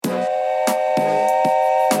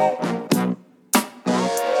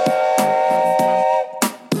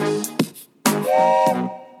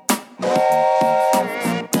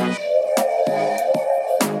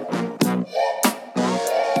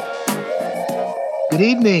Good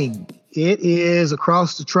evening. It is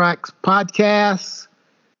Across the Tracks podcast.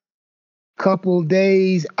 Couple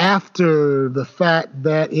days after the fact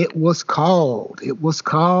that it was called.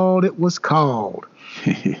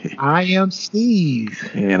 I am Steve.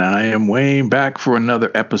 And I am Wayne, back for another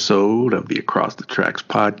episode of the Across the Tracks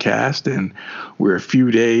podcast. And we're a few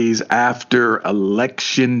days after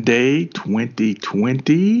Election Day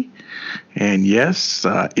 2020. And yes,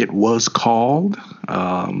 it was called.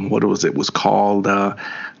 It was called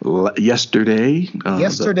yesterday.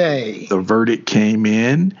 The verdict came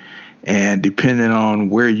in. And depending on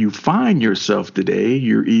where you find yourself today,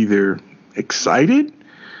 you're either excited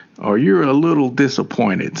or you're a little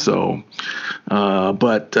disappointed. So,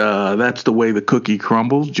 but that's the way the cookie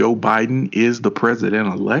crumbles. Joe Biden is the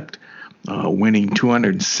president-elect, winning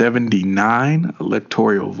 279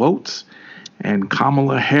 electoral votes. And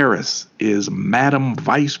Kamala Harris is Madam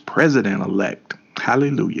Vice President-elect.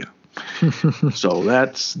 Hallelujah. So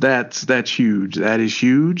that's huge. That is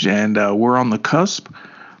huge. And we're on the cusp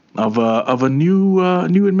of a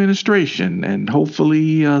new administration, and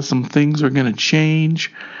hopefully some things are going to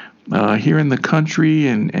change here in the country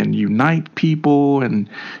and unite people and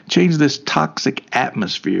change this toxic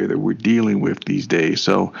atmosphere that we're dealing with these days.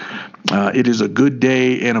 So it is a good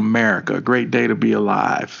day in America, a great day to be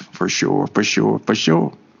alive, for sure.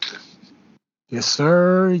 Yes,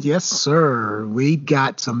 sir. We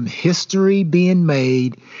got some history being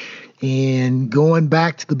made, and going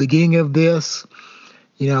back to the beginning of this.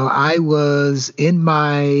 I was in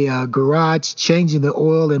my garage changing the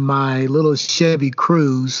oil in my little Chevy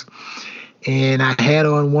Cruze, and I had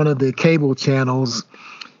on one of the cable channels,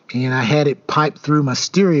 and I had it piped through my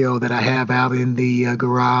stereo that I have out in the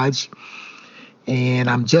garage. And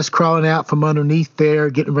I'm just crawling out from underneath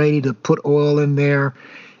there, getting ready to put oil in there.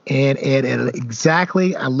 And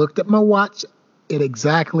I looked at my watch at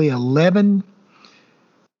exactly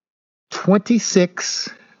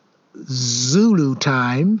 11:26 Zulu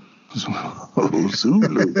time. Oh,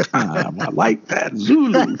 Zulu time. I like that.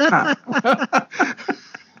 Zulu time.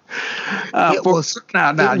 It was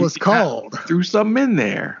called. Threw something in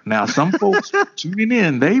there. Now, some folks tuning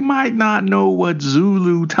in, they might not know what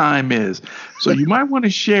Zulu time is. So you might want to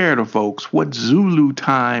share to folks what Zulu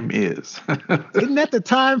time is. Isn't that the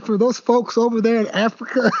time for those folks over there in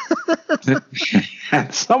Africa?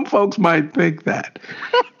 Some folks might think that.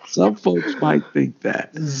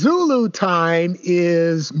 Zulu time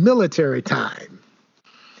is military time.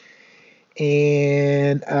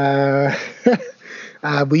 And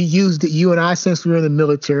we used it, you and I, since we were in the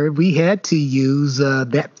military, we had to use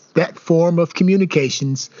that form of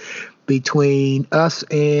communications between us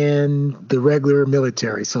and the regular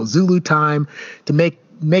military. So Zulu time, to make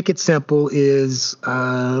it simple, is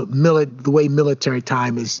the way military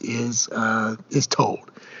time is told.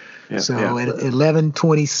 At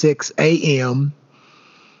 11:26 a.m.,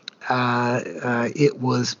 it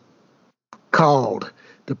was called.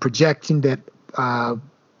 The projection that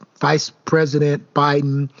Vice President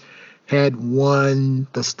Biden had won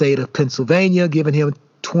the state of Pennsylvania, giving him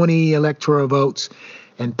 20 electoral votes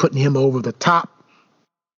and putting him over the top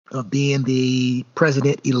of being the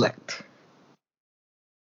president-elect.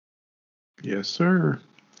 Yes, sir.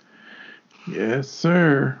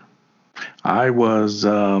 I was,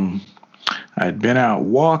 I'd been out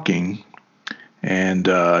walking, and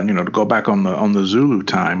to go back on the Zulu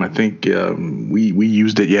time, I think we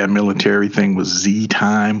used it. Yeah, military thing was Z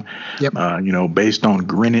time. Yep. Based on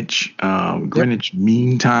Greenwich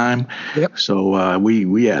Mean Time. Yep. So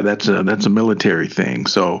that's a military thing.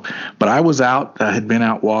 So, but I was out. I had been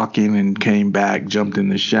out walking and came back, jumped in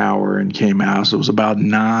the shower and came out. So it was about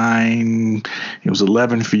 9. It was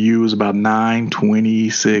 11 for you. It was about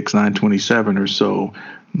 9:26, 9:27 or so.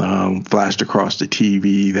 Flashed across the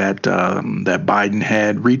TV that Biden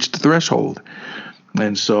had reached the threshold.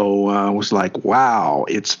 And so I was like, wow,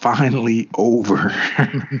 it's finally over.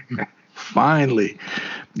 Finally,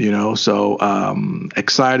 so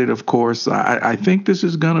excited, of course. I think this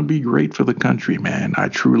is going to be great for the country, man. I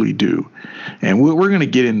truly do. And we're going to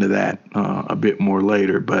get into that a bit more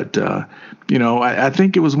later. But, I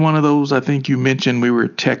think it was one of those, I think you mentioned, we were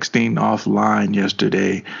texting offline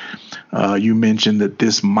yesterday. You mentioned that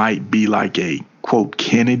this might be like a, quote,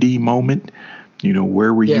 Kennedy moment.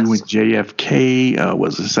 Where were you when JFK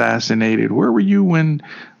was assassinated? Where were you when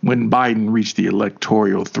Biden reached the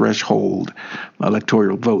electoral vote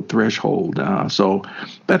threshold? So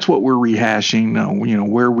that's what we're rehashing.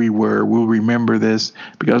 Where we were. We'll remember this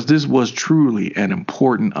because this was truly an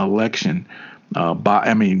important election.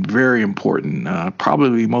 Very important,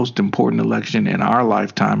 probably the most important election in our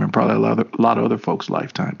lifetime and probably a lot of other folks'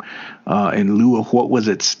 lifetime, in lieu of what was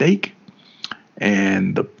at stake.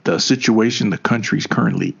 and the situation the country's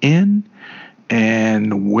currently in,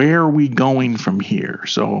 and where are we going from here.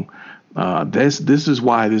 So this is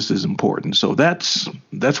why this is important. So that's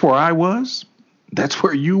where I was. That's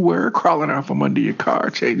where you were, crawling out from under your car,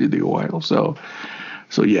 changing the oil. So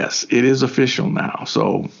yes, it is official now.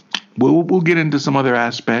 So we'll get into some other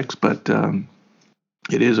aspects, but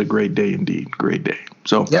it is a great day indeed. Great day.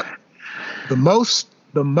 So yep, the most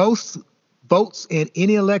votes in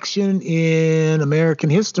any election in American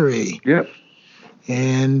history. Yep.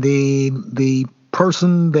 And the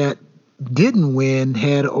person that didn't win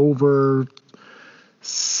had over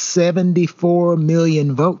 74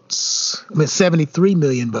 million votes. 73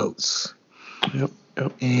 million votes. Yep.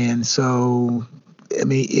 And so,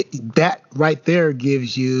 that right there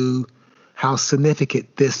gives you how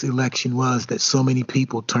significant this election was, that so many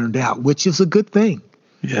people turned out, which is a good thing.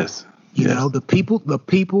 Yes. You know, the people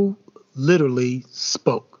literally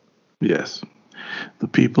spoke. Yes. The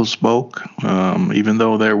people spoke, even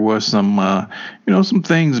though there was some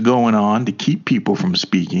things going on to keep people from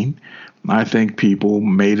speaking. I think people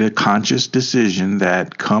made a conscious decision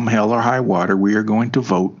that come hell or high water, we are going to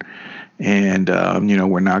vote. And,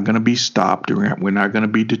 we're not going to be stopped. We're not going to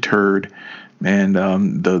be deterred. And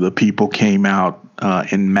the people came out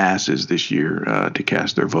in masses this year to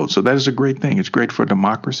cast their vote. So that is a great thing. It's great for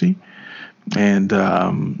democracy. And,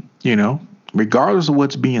 regardless of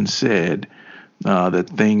what's being said, that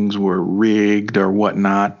things were rigged or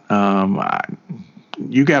whatnot,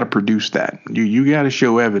 you got to produce that. You got to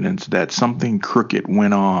show evidence that something crooked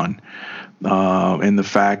went on, and the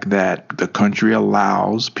fact that the country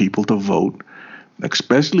allows people to vote,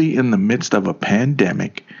 especially in the midst of a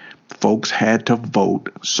pandemic. Folks had to vote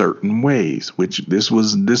certain ways, which this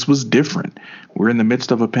was different. We're in the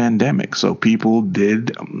midst of a pandemic, so people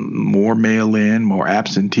did more mail-in, more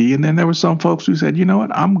absentee, and then there were some folks who said, you know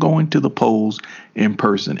what, I'm going to the polls in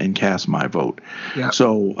person and cast my vote. Yep.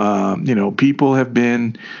 So, people have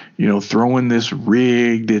been, throwing this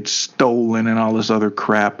rigged, it's stolen, and all this other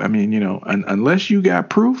crap. Unless you got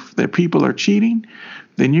proof that people are cheating,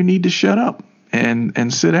 then you need to shut up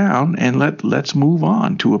and sit down and let's move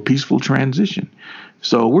on to a peaceful transition.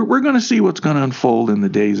 So we're going to see what's going to unfold in the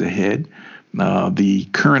days ahead. The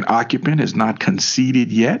current occupant is not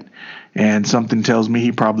conceded yet, and something tells me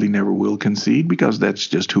he probably never will concede because that's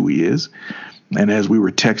just who he is. And as we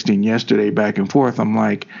were texting yesterday back and forth, I'm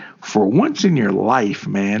like, for once in your life,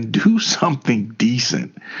 man, do something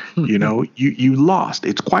decent. You lost.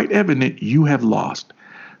 It's quite evident you have lost.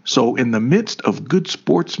 So in the midst of good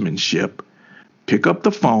sportsmanship, pick up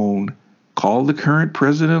the phone, call the current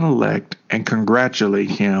president-elect, and congratulate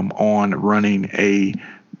him on running a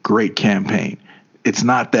great campaign. It's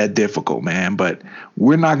not that difficult, man, but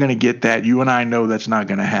we're not going to get that. You and I know that's not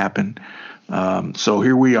going to happen. So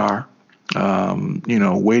here we are,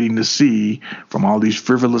 waiting to see from all these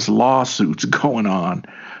frivolous lawsuits going on.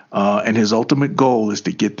 And his ultimate goal is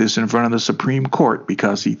to get this in front of the Supreme Court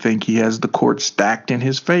because he thinks he has the court stacked in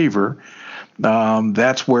his favor.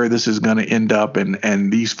 That's where this is going to end up,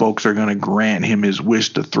 and these folks are going to grant him his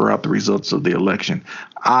wish to throw out the results of the election.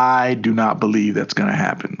 I do not believe that's going to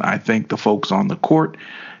happen. I think the folks on the court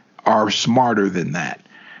are smarter than that.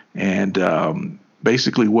 And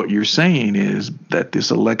basically what you're saying is that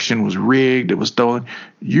this election was rigged, it was stolen.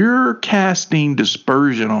 You're casting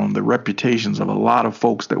dispersion on the reputations of a lot of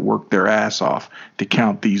folks that worked their ass off to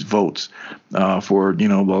count these votes for,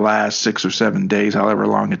 the last 6 or 7 days, however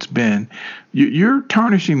long it's been. You're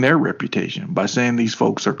tarnishing their reputation by saying these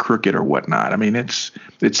folks are crooked or whatnot. It's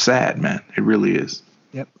sad, man. It really is.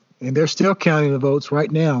 Yep. And they're still counting the votes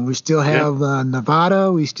right now. We still have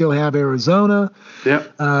Nevada. We still have Arizona.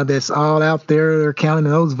 Yep. That's all out there. They're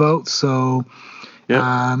counting those votes. So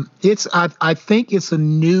I think it's a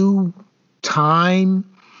new time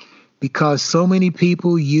because so many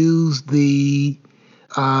people use the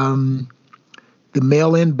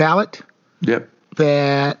mail-in ballot. Yep.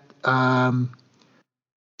 That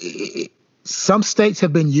some states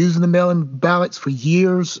have been using the mail-in ballots for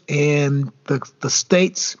years, and the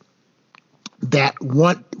states that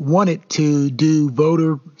wanted to do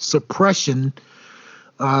voter suppression,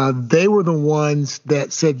 they were the ones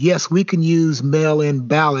that said, yes, we can use mail-in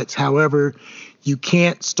ballots. However, you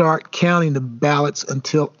can't start counting the ballots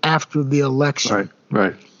until after the election.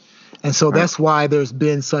 Right. And so that's why there's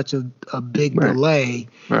been such a big delay.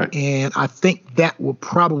 Right. And I think that will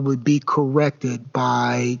probably be corrected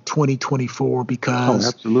by 2024 because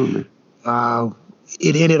absolutely.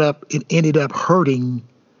 It ended up hurting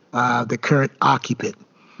the current occupant.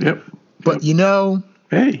 Yep. But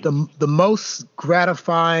hey, the most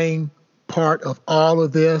gratifying part of all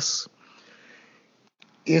of this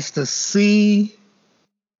is to see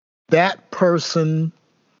that person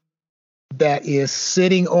that is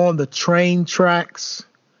sitting on the train tracks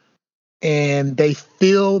and they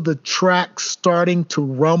feel the tracks starting to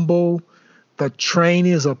rumble, the train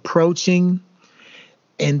is approaching,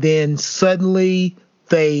 and then suddenly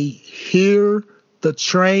they hear the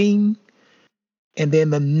train, and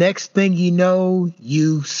then the next thing you know,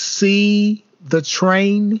 you see the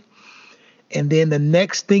train, and then the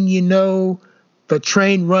next thing you know, the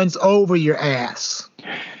train runs over your ass.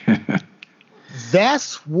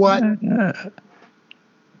 That's what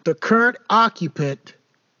the current occupant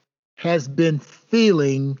has been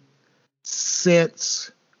feeling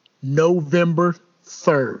since November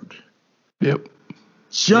 3rd. Yep.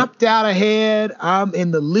 Jumped out ahead. I'm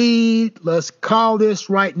in the lead. Let's call this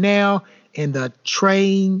right now. And the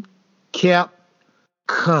train kept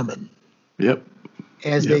coming. Yep.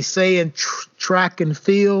 As they say in track and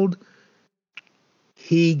field,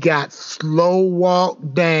 he got slow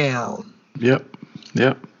walked down. Yep.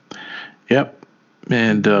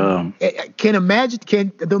 And can imagine.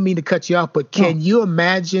 I don't mean to cut you off, but can you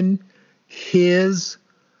imagine his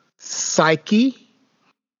psyche?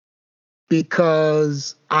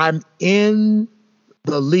 Because I'm in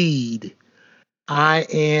the lead. I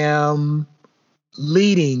am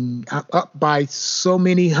leading. I'm up by so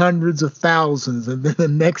many hundreds of thousands. And then the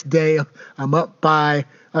next day, I'm up by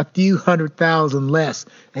a few 100,000 less.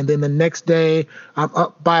 And then the next day, I'm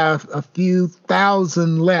up by a few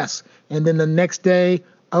thousand less. And then the next day,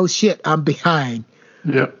 oh shit, I'm behind.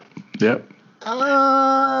 Yep.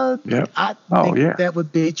 I think that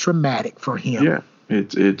would be traumatic for him. Yeah.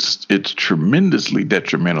 It's tremendously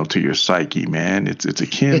detrimental to your psyche, man. It's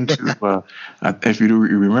akin to if you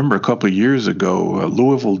remember a couple of years ago, a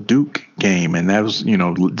Louisville Duke game, and that was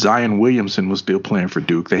Zion Williamson was still playing for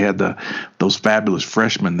Duke. They had those fabulous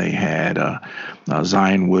freshmen. They had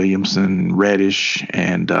Zion Williamson, Reddish,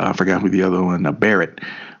 and I forgot who the other one, Barrett.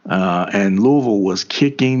 And Louisville was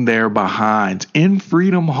kicking their behinds in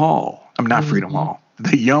Freedom Hall. I'm not Freedom Hall.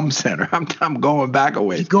 The Yum Center. I'm going back a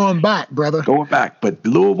ways. He's going back, brother. Going back. But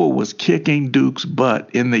Louisville was kicking Duke's butt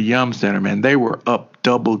in the Yum Center, man. They were up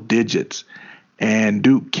double digits. And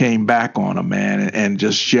Duke came back on them, man, and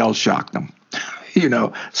just shell-shocked them.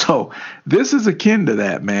 So this is akin to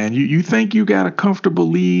that, man. You think you got a comfortable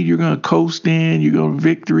lead. You're going to coast in. You go to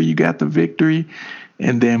victory. You got the victory.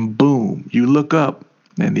 And then, boom, you look up,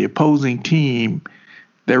 and the opposing team,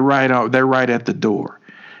 they're right at the door.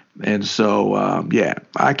 And so,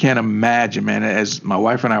 I can't imagine, man, as my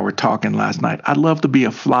wife and I were talking last night, I'd love to be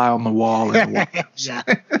a fly on the wall in the White House.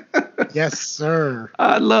 Yes, sir.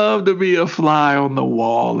 I'd love to be a fly on the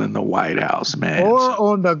wall in the White House, man. Or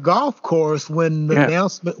on the golf course when the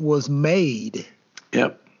announcement was made.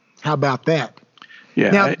 Yep. How about that?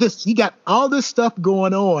 Yeah. Now, you got all this stuff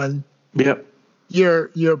going on. Yep.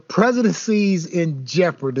 Your presidency's in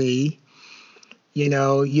jeopardy.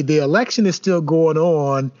 The election is still going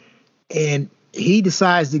on, and he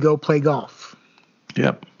decides to go play golf.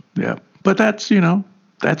 Yep. But that's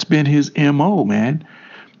been his MO, man.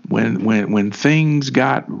 When things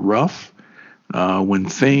got rough, when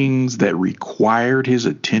things that required his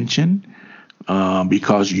attention,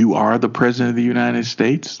 because you are the president of the United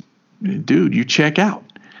States, dude, you check out.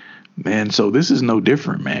 And so this is no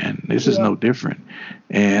different, man. This is no different.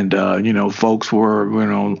 And, folks were,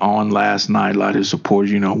 on last night, a lot of his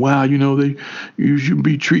supporters, you shouldn't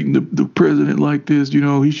be treating the president like this.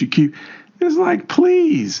 He should keep. It's like,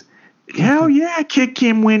 please. Hell yeah, kick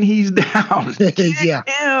him when he's down. Kick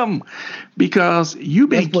him. Because you've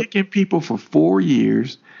been kicking people for 4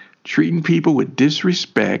 years, treating people with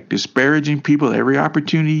disrespect, disparaging people every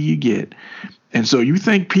opportunity you get. And so you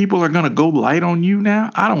think people are going to go light on you now?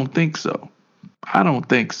 I don't think so.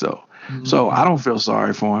 Mm-hmm. So I don't feel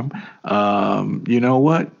sorry for him. You know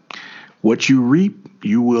what? What you reap,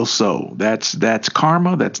 you will sow. That's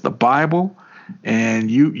karma. That's the Bible. And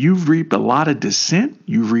you've reaped a lot of dissent.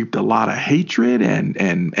 You've reaped a lot of hatred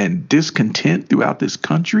and discontent throughout this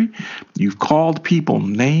country. You've called people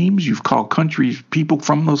names. You've called people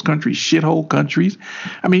from those countries shithole countries.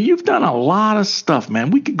 I mean, you've done a lot of stuff,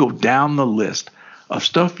 man. We could go down the list of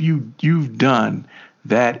stuff you've done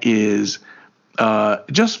that is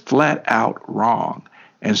just flat out wrong.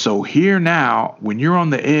 And so here now, when you're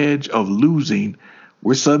on the edge of losing,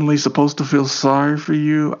 we're suddenly supposed to feel sorry for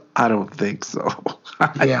you? I don't think so.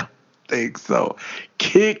 I don't think so.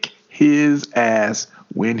 Kick his ass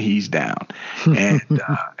when he's down,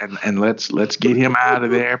 and let's get him out of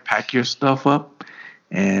there. Pack your stuff up,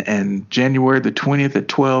 and January the 20th at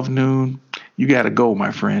 12 noon, you got to go,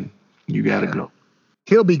 my friend. You got to go.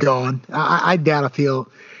 He'll be gone. I doubt if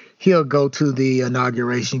he'll go to the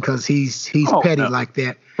inauguration because he's petty like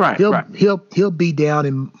that. Right, He'll be down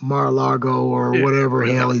in Mar-a-Lago or whatever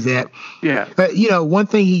hell he's at. Yeah. But one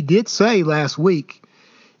thing he did say last week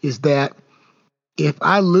is that if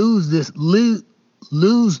I lose this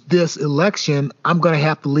election, I'm going to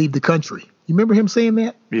have to leave the country. You remember him saying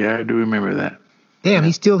that? Yeah, I do remember that. Damn,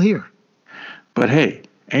 he's still here. But hey,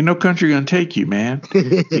 ain't no country going to take you, man,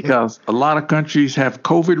 because a lot of countries have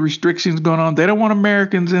COVID restrictions going on. They don't want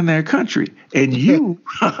Americans in their country. And you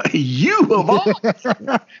of all,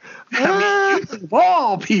 you of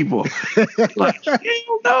all people, like,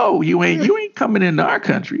 hell no, you ain't coming into our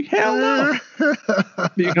country. Hell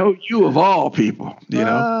no. You of all people,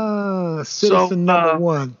 citizen number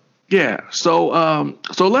one. Yeah. So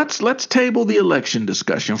let's table the election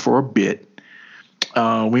discussion for a bit.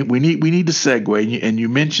 We need to segue, and you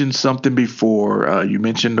mentioned something before. You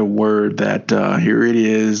mentioned a word that here it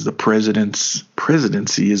is. The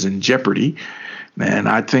presidency is in jeopardy, and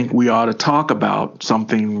I think we ought to talk about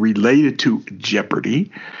something related to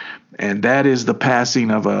jeopardy, and that is the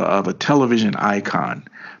passing of a television icon.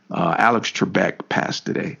 Alex Trebek passed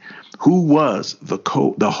today, who was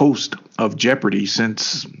the host of Jeopardy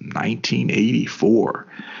since 1984.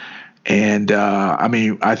 And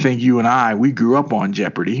I think you and we grew up on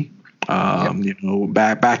Jeopardy.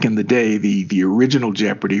 Back in the day, the original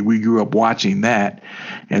Jeopardy, we grew up watching that.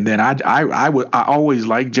 And then I always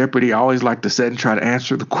liked Jeopardy. I always liked to sit and try to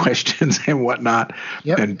answer the questions and whatnot,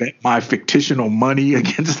 and bet my fictional money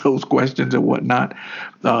against those questions and whatnot.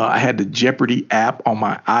 I had the Jeopardy app on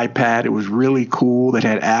my iPad. It was really cool. That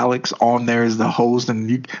had Alex on there as the host,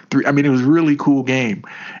 and it was a really cool game.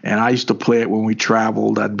 And I used to play it when we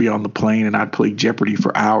traveled. I'd be on the plane and I'd play Jeopardy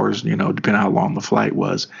for hours, depending on how long the flight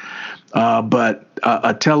was. But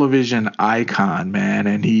a television icon, man,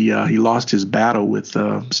 and he lost his battle with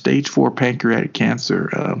stage 4 pancreatic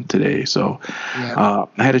cancer today. So I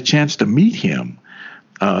had a chance to meet him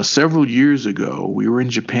several years ago. We were in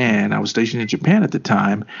Japan. I was stationed in Japan at the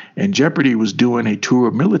time, and Jeopardy was doing a tour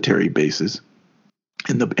of military bases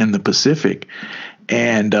in the Pacific,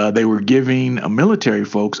 and they were giving military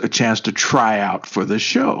folks a chance to try out for the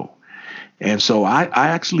show. And so I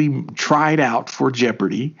actually tried out for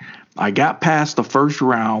Jeopardy. I got past the first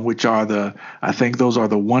round, which I think those are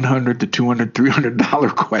the $100 to $200,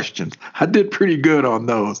 $300 questions. I did pretty good on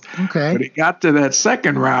those. Okay. But it got to that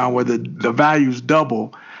second round where the values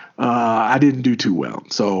double. I didn't do too well.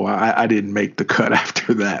 So I didn't make the cut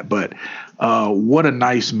after that. But what a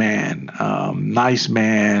nice man.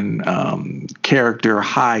 Character,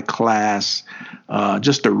 high class.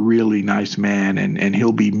 Just a really nice man, and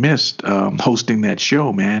he'll be missed hosting that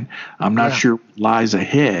show, man. I'm not sure what lies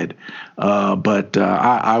ahead, but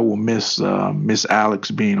I will miss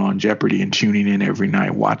Alex being on Jeopardy and tuning in every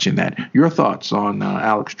night watching that. Your thoughts on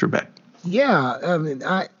Alex Trebek? Yeah, I mean,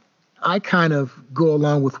 I kind of go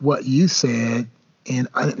along with what you said and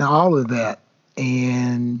all of that.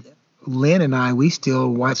 And Lynn and we still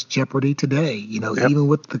watch Jeopardy today. Even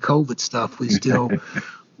with the COVID stuff, we still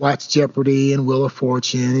watch Jeopardy and Wheel of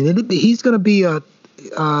Fortune. And he's going to be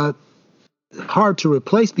hard to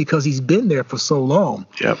replace because he's been there for so long.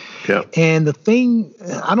 Yep. And the thing,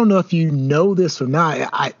 I don't know if you know this or not,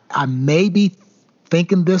 I may be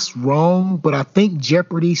thinking this wrong, but I think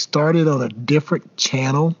Jeopardy started on a different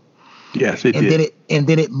channel. Yes, it did.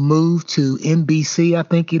 Then it moved to NBC, I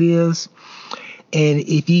think it is. And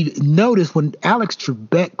if you notice, when Alex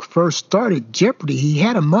Trebek first started Jeopardy, he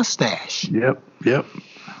had a mustache. Yep.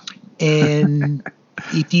 And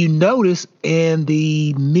if you notice, in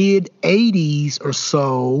the mid-'80s or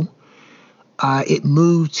so, it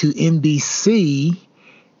moved to NBC,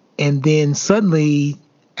 and then suddenly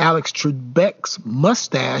Alex Trebek's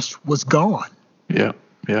mustache was gone. Yep.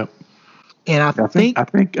 And I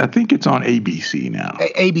think it's on ABC now.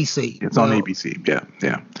 ABC. It's on ABC.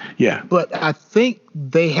 Yeah. But I think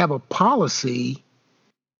they have a policy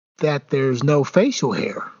that there's no facial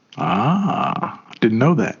hair. Didn't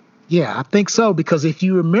know that. Yeah, I think so, because if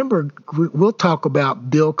you remember, we'll talk about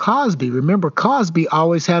Bill Cosby. Remember, Cosby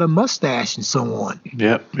always had a mustache and so on.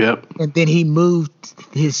 Yep. And then he moved,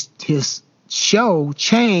 his show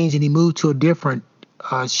changed, and he moved to a different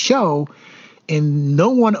show, and no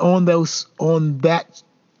one on that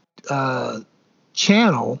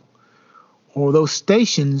channel or those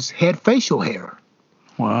stations had facial hair.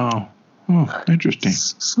 Wow. Interesting.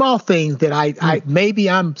 Small things that I maybe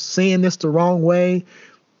I'm seeing this the wrong way,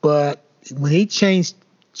 but when he changed,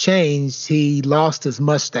 he lost his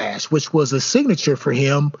mustache, which was a signature for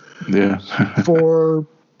him. Yeah. for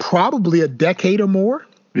probably a decade or more.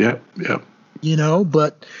 Yep.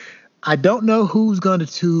 But I don't know who's going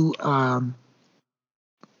to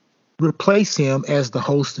replace him as the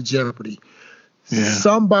host of Jeopardy. Yeah.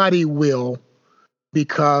 Somebody will,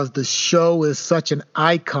 because the show is such an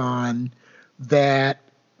icon that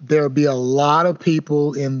there'll be a lot of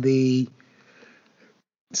people in the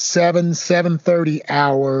 7:30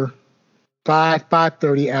 hour,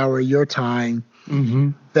 5:30 hour your time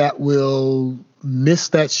that will miss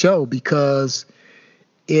that show, because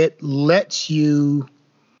it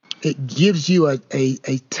gives you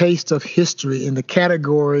a taste of history, and the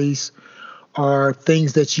categories are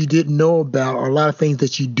things that you didn't know about, or a lot of things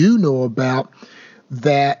that you do know about,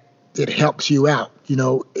 that it helps you out. You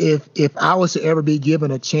know, if I was to ever be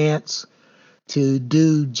given a chance to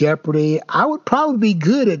do Jeopardy, I would probably be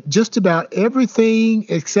good at just about everything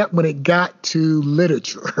except when it got to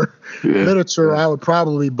literature. Literature, I would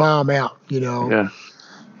probably bomb out, you know. Yeah.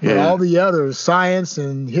 But all the others, science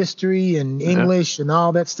and history and English and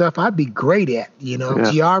all that stuff, I'd be great at, you know.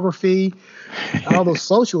 Geography, all those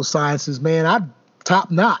social sciences, man, I'd top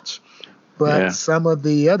notch. But some of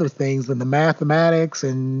the other things, and the mathematics,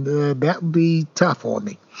 and that would be tough on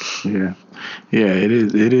me. Yeah, it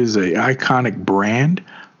is. It is a iconic brand,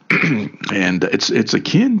 and it's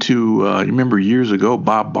akin to you remember years ago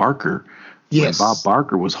Bob Barker. Yes, Bob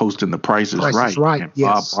Barker was hosting The Price is Right. And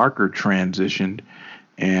Bob Barker transitioned,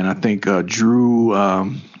 and I think Drew.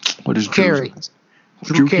 What is Drew?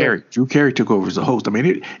 Drew Carey. Drew Carey took over as a host. I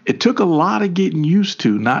mean, it took a lot of getting used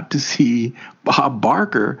to not to see Bob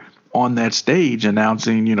Barker on that stage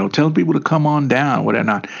announcing, you know, telling people to come on down, whatever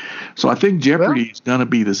not. So I think Jeopardy is going to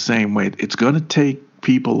be the same way. It's going to take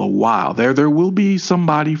people a while. There will be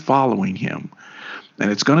somebody following him, and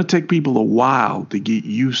it's going to take people a while to get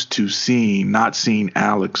used to not seeing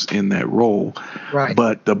Alex in that role. Right.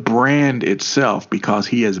 But the brand itself, because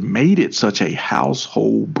he has made it such a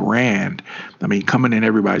household brand. I mean, coming in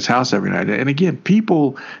everybody's house every night. And again,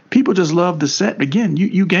 people just love the set. Again,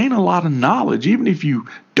 you gain a lot of knowledge. Even if you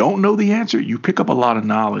don't know the answer, you pick up a lot of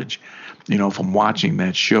knowledge, you know, from watching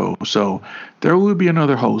that show. So there will be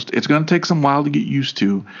another host. It's going to take some while to get used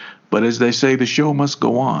to. But as they say, the show must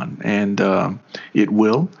go on, and it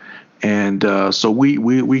will. And so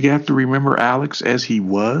we have to remember Alex as he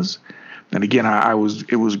was. And again, I was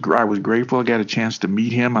grateful I got a chance to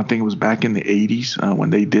meet him. I think it was back in the 80s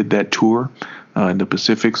when they did that tour in the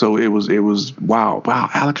Pacific. So it was wow,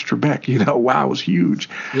 Alex Trebek, you know, wow, it was huge.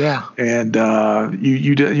 Yeah. And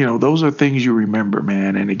you know, those are things you remember,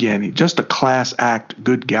 man. And again, just a class act,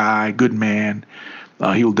 good guy, good man.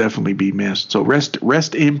 He will definitely be missed. So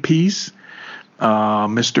rest in peace,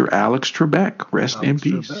 Mr. Alex Trebek. Rest in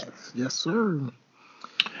peace. Trebek. Yes, sir.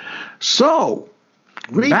 So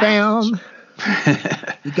rebound.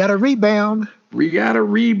 We got a rebound. We got a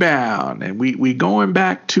rebound, and we going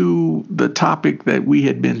back to the topic that we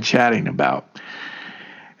had been chatting about.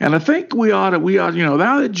 And I think we ought, you know,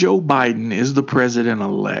 now that Joe Biden is the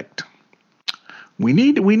president-elect, we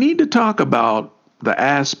need to talk about the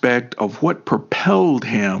aspect of what propelled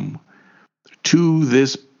him to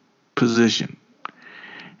this position.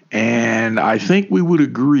 And I think we would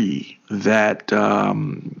agree that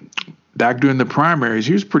back during the primaries,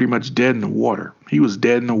 he was pretty much dead in the water. He was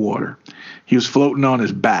dead in the water. He was floating on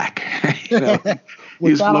his back. You know,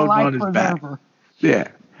 he was floating on his back. Yeah.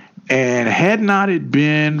 And had not it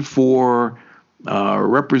been for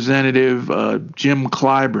Representative Jim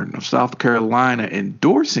Clyburn of South Carolina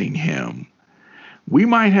endorsing him, we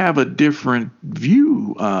might have a different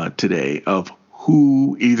view today of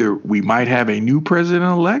who either we might have a new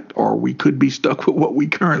president-elect or we could be stuck with what we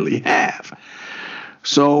currently have.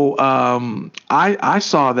 So I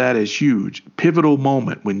saw that as huge, pivotal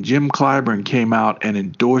moment when Jim Clyburn came out and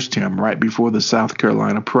endorsed him right before the South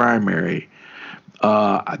Carolina primary.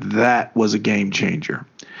 That was a game changer.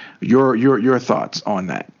 Your thoughts on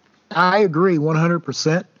that? I agree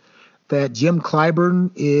 100%. That Jim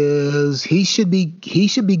Clyburn he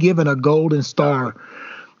should be given a golden star,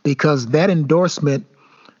 because that endorsement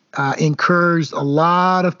encouraged a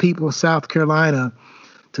lot of people in South Carolina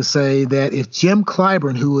to say that if Jim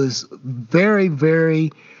Clyburn, who is very,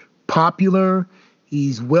 very popular,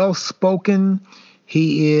 he's well-spoken,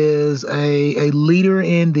 he is a leader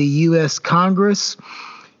in the U.S. Congress,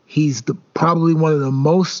 he's probably one of the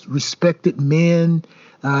most respected men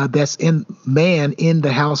that's in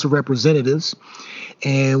the House of Representatives.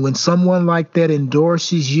 And when someone like that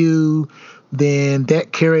endorses you, then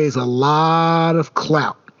that carries a lot of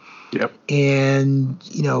clout. Yep. And,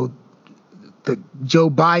 you know,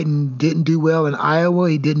 Joe Biden didn't do well in Iowa.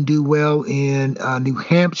 He didn't do well in New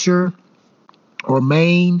Hampshire or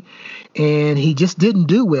Maine. And he just didn't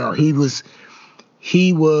do well. He was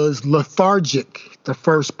lethargic the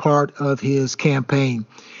first part of his campaign.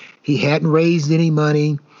 He hadn't raised any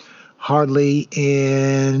money. hardly,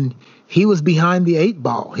 and he was behind the eight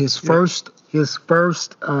ball. His first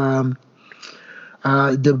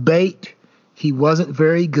debate, he wasn't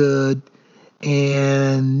very good,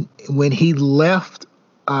 and when he left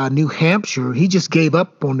New Hampshire, he just gave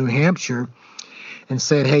up on New Hampshire and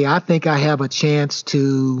said, "Hey, I think I have a chance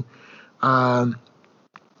to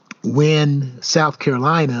win South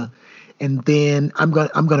Carolina, and then I'm going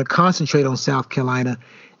to concentrate on South Carolina."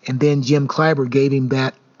 And then Jim Clyburn gave him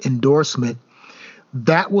that endorsement.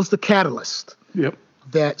 That was the catalyst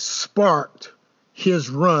that sparked his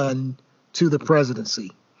run to the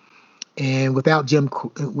presidency. And without Jim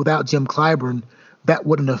Clyburn, that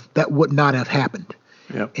would not have happened.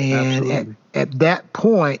 Yep, and at that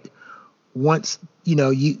point, once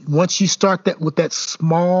you start that with that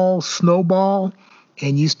small snowball,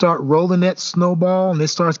 and you start rolling that snowball, and it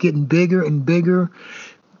starts getting bigger and bigger,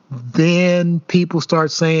 then people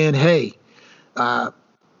start saying, "Hey,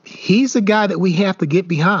 he's the guy that we have to get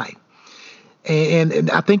behind." And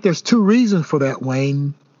I think there's two reasons for that,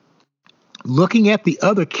 Wayne. Looking at the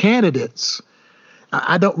other candidates,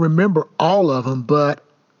 I don't remember all of them, but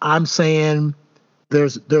I'm saying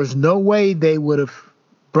there's no way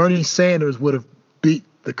Bernie Sanders would have beat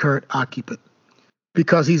the current occupant,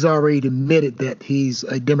 because he's already admitted that he's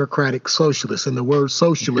a democratic socialist, and the word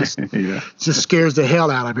socialist just scares the hell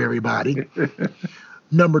out of everybody.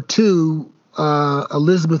 Number two,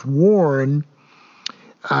 Elizabeth Warren,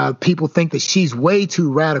 people think that she's way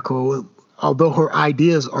too radical, although her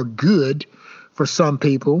ideas are good for some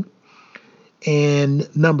people. And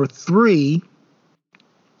number three,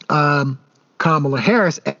 Kamala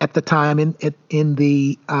Harris at the time in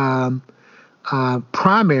the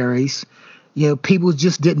primaries, people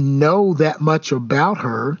just didn't know that much about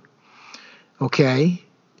her. Okay,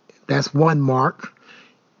 that's one mark.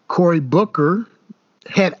 Cory Booker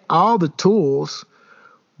had all the tools,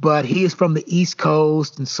 but he is from the East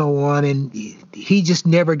Coast and so on, and he just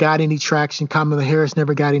never got any traction. Kamala Harris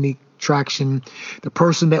never got any traction. The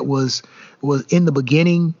person that was in the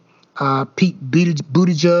beginning, Pete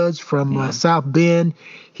Buttigieg from South Bend,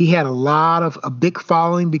 he had a big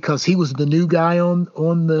following because he was the new guy on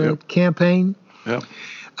the campaign. Yep.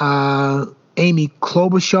 Amy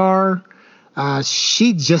Klobuchar,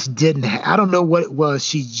 she just didn't. I don't know what it was.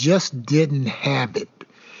 She just didn't have it.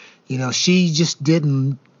 She just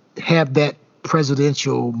didn't have that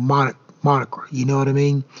presidential moniker. You know what I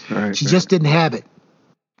mean? Right, she just didn't have it.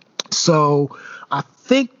 So I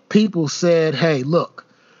think people said, "Hey, look,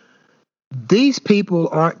 these people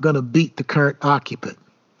aren't going to beat the current occupant,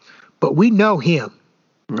 but we know him.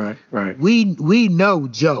 Right. We know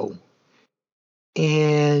Joe,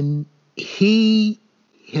 and he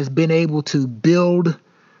has been able to build.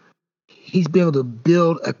 He's been able to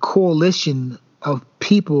build a coalition of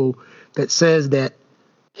people that says that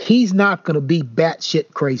he's not going to be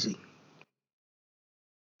batshit crazy.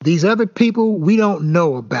 These other people we don't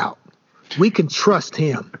know about. We can trust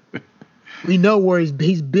him. We know where he's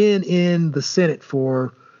been in the Senate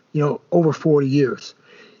for, over 40 years.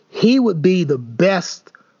 He would be the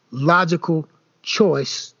best logical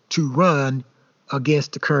choice to run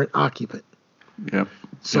against the current occupant." Yep.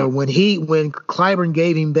 So when Clyburn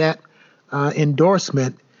gave him that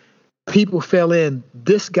endorsement, people fell in.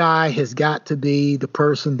 This guy has got to be the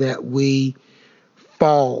person that we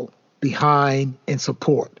fall behind and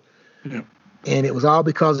support. Yep. And it was all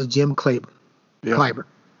because of Jim Clyburn.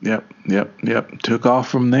 Yep. Took off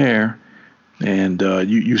from there. And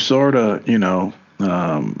you sort of,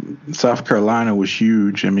 South Carolina was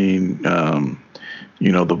huge. I mean,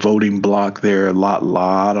 the voting bloc there, a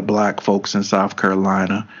lot of black folks in South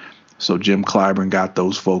Carolina. So Jim Clyburn got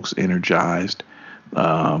those folks energized.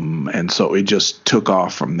 And so it just took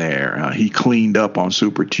off from there. He cleaned up on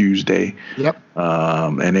Super Tuesday. Yep.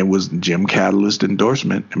 And it was Jim Clyburn's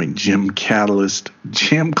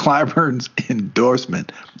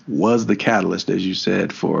endorsement was the catalyst, as you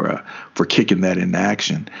said, for kicking that into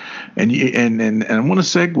action. And I want to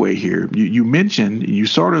segue here. You mentioned, you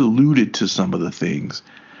sort of alluded to some of the things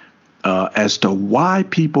as to why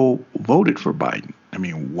people voted for Biden. I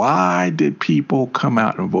mean, why did people come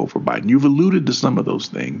out and vote for Biden? You've alluded to some of those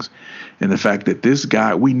things, and the fact that this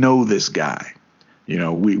guy, we know this guy.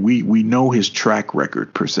 We know his track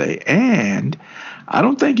record per se, and I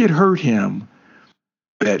don't think it hurt him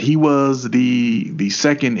that he was the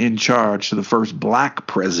second in charge to the first black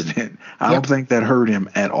president. I don't think that hurt him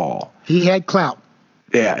at all. He had clout.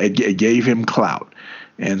 Yeah, it gave him clout,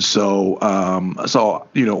 and so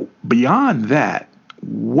beyond that,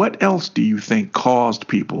 what else do you think caused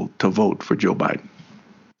people to vote for Joe Biden?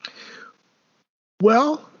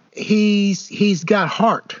 Well, he's got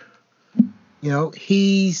heart.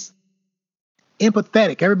 He's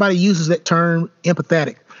empathetic. Everybody uses that term,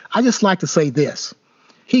 empathetic. I just like to say this.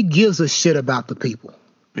 He gives a shit about the people.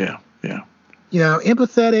 Yeah, yeah.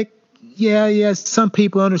 Empathetic, yeah, some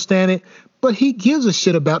people understand it, but he gives a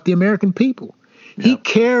shit about the American people. Yeah.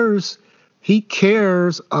 He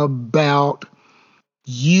cares about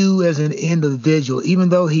you as an individual, even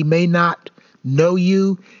though he may not know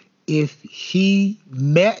you. If he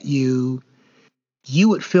met you, you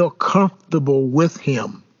would feel comfortable with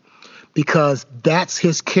him because that's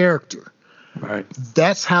his character. Right.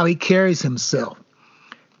 That's how he carries himself.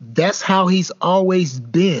 That's how he's always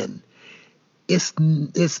been. It's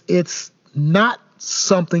not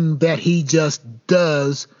something that he just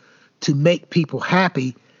does to make people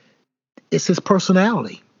happy. It's his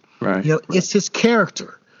personality. Right. It's his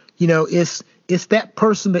character. It's that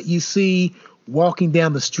person that you see walking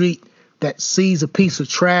down the street that sees a piece of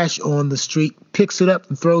trash on the street, picks it up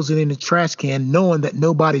and throws it in the trash can, knowing that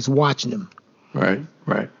nobody's watching him. Right.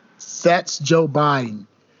 That's Joe Biden.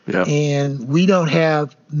 Yeah. And we don't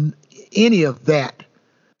have any of that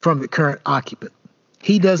from the current occupant.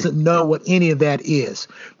 He doesn't know what any of that is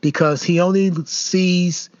because he only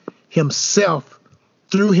sees himself,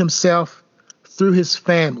 through his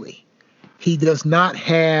family. He does not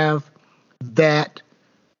have that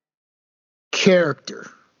character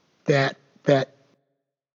that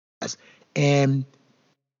and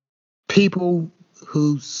people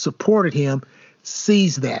who supported him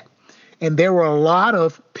sees that. And there were a lot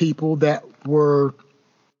of people that were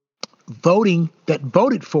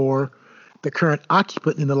voted for the current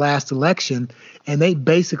occupant in the last election, and they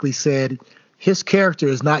basically said his character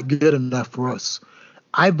is not good enough for us.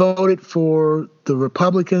 I voted for the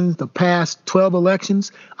Republicans the past 12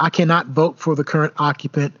 elections. I cannot vote for the current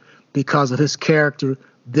occupant because of his character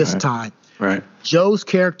this time. Right. Joe's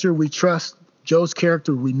character we trust. Joe's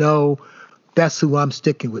character we know. That's who I'm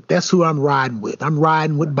sticking with. That's who I'm riding with. I'm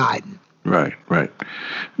riding with Biden. Right.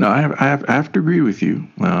 No, I have to agree with you.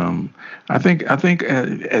 I think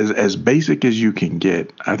as basic as you can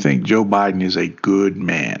get, I think Joe Biden is a good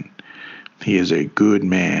man. He is a good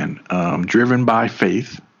man, driven by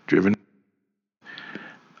faith,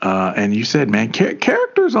 and you said, man,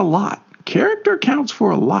 character's a lot. Character counts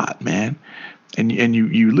for a lot, man. And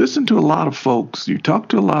you listen to a lot of folks, you talk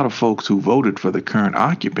to a lot of folks who voted for the current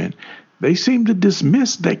occupant. They seem to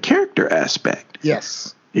dismiss that character aspect.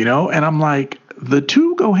 Yes. And I'm like, the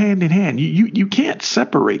two go hand in hand. You can't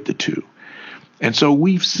separate the two. And so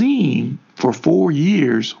we've seen for 4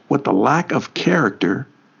 years what the lack of character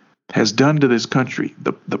has done to this country.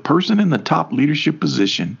 The person in the top leadership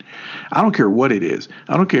position, I don't care what it is.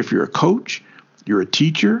 I don't care if you're a coach, you're a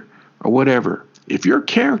teacher, or whatever. If your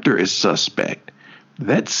character is suspect,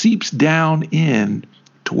 that seeps down in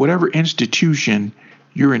to whatever institution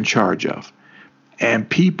you're in charge of. And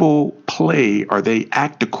people play or they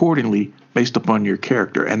act accordingly based upon your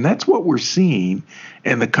character. And that's what we're seeing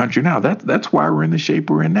in the country now. That's why we're in the shape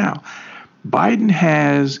we're in now. Biden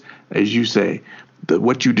has, as you say,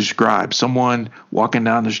 what you described, someone walking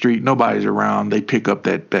down the street, nobody's around, they pick up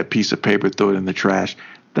that piece of paper, throw it in the trash.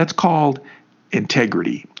 That's called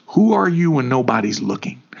integrity. Who are you when nobody's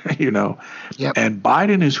looking? Yep. And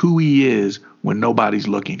Biden is who he is when nobody's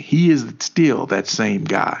looking. He is still that same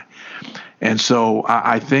guy. And so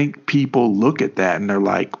I think people look at that and they're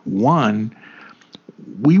like, one,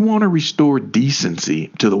 we want to restore decency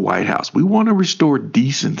to the White House. We want to restore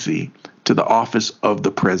decency to the office of the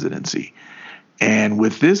presidency. And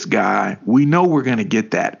with this guy, we know we're going to get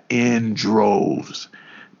that in droves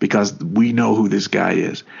because we know who this guy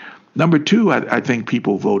is. Number two, I think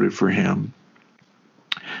people voted for him.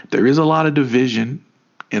 There is a lot of division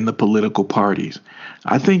in the political parties.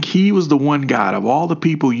 I think he was the one guy of all the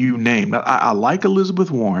people you named. I like Elizabeth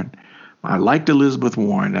Warren. I liked Elizabeth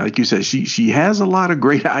Warren. Like you said, she has a lot of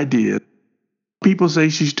great ideas. People say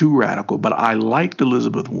she's too radical, but I liked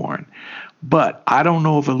Elizabeth Warren. But I don't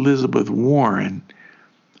know if Elizabeth Warren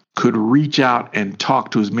could reach out and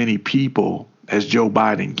talk to as many people as Joe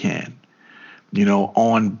Biden can,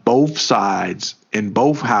 on both sides in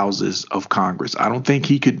both houses of Congress. I don't think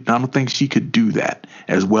she could do that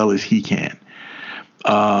as well as he can.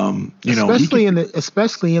 Especially in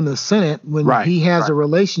the Senate when he has a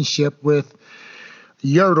relationship with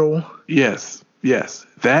Yertle. Yes.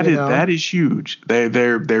 That is huge.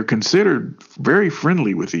 They're considered very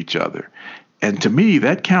friendly with each other. And to me,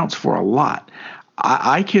 that counts for a lot.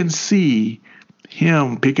 I can see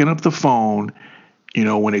him picking up the phone,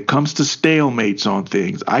 when it comes to stalemates on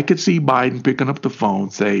things. I could see Biden picking up the phone,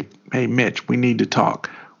 say, hey, Mitch, we need to talk.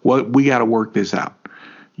 We got to work this out.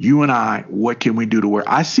 You and I, what can we do to work?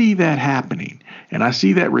 I see that happening, and I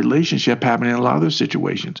see that relationship happening in a lot of other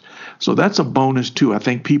situations. So that's a bonus too. I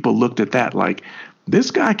think people looked at that like, this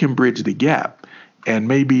guy can bridge the gap and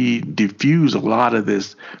maybe diffuse a lot of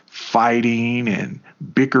this fighting and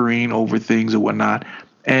bickering over things and whatnot.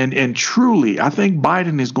 And truly, I think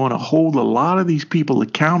Biden is going to hold a lot of these people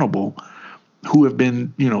accountable who have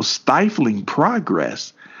been, stifling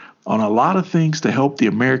progress on a lot of things to help the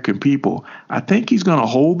American people. I think he's going to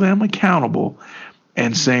hold them accountable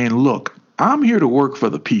and saying, look, I'm here to work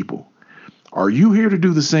for the people. Are you here to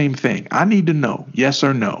do the same thing? I need to know, yes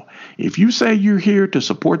or no. If you say you're here to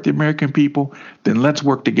support the American people, then let's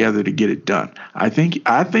work together to get it done. I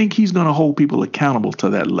think he's going to hold people accountable to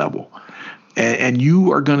that level. And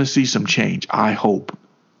you are going to see some change, I hope.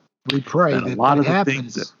 We pray that a lot of the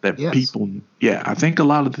happens. Things that yes. People, I think a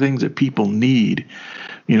lot of the things that people need,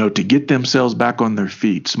 to get themselves back on their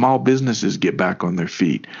feet, small businesses get back on their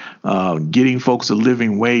feet, getting folks a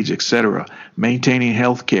living wage, etc., maintaining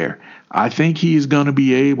health care. I think he's going to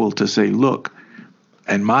be able to say, look,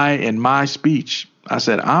 in my speech, I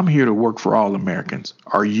said, I'm here to work for all Americans.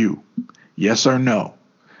 Are you? Yes or no?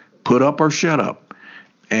 Put up or shut up.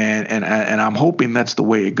 And I'm hoping that's the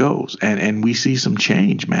way it goes. And we see some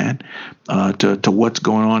change, man, to what's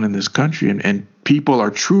going on in this country. And people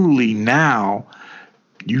are truly now,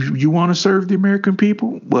 you want to serve the American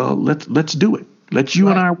people? Well, let's do it. Let you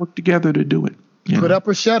and I work together to do it. Put up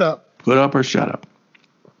or shut up. Put up or shut up.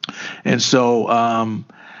 And so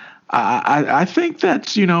I think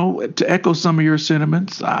that's, to echo some of your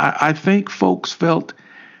sentiments, I think folks felt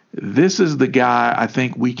this is the guy I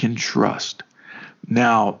think we can trust.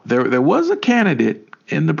 Now, there was a candidate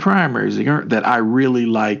in the primaries that I really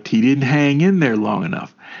liked. He didn't hang in there long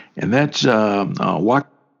enough, and that's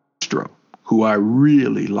Castro, who I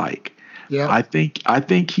really like. Yeah. I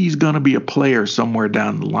think he's going to be a player somewhere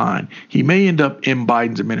down the line. He may end up in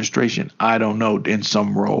Biden's administration. I don't know, in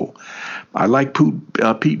some role. I like Pete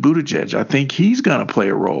Buttigieg. I think he's going to play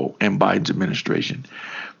a role in Biden's administration.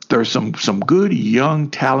 There's some good, young,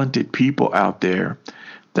 talented people out there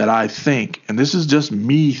that I think, and this is just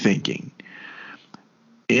me thinking,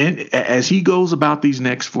 as he goes about these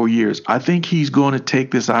next 4 years, I think he's going to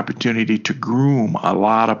take this opportunity to groom a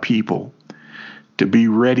lot of people to be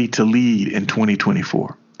ready to lead in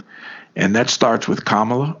 2024. And that starts with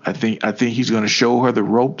Kamala. I think he's going to show her the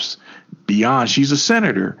ropes beyond. She's a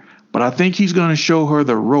senator, but I think he's going to show her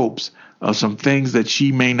the ropes of some things that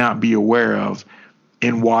she may not be aware of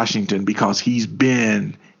in Washington, because he's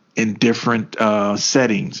been in different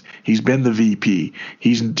settings. He's been the VP.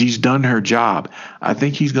 He's done her job. I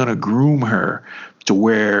think he's going to groom her to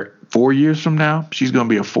where 4 years from now, she's going to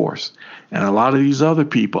be a force. And a lot of these other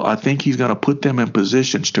people, I think he's going to put them in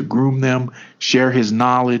positions to groom them, share his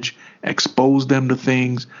knowledge, expose them to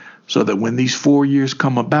things, so that when these 4 years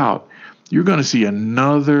come about, you're going to see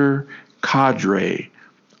another cadre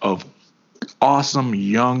of awesome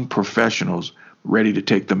young professionals ready to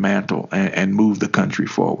take the mantle and move the country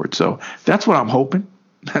forward. So that's what I'm hoping.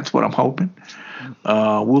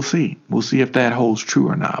 We'll see. We'll see if that holds true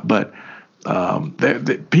or not. But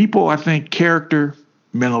the people, I think, character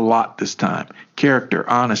meant a lot this time. Character,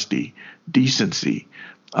 honesty, decency.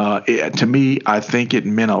 To me, I think it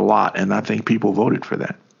meant a lot, and I think people voted for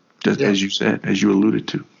that, just as you said, as you alluded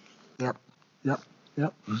to.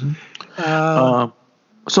 Yep. Mm-hmm.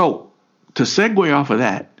 So to segue off of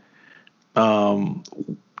that,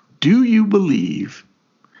 do you believe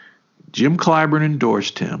Jim Clyburn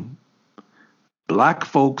endorsed him? Black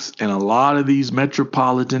folks in a lot of these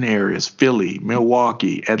metropolitan areas, Philly,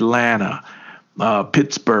 Milwaukee, Atlanta,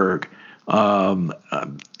 Pittsburgh,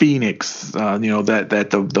 Phoenix, that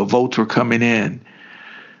the votes were coming in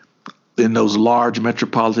those large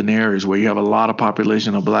metropolitan areas where you have a lot of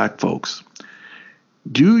population of black folks.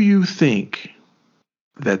 Do you think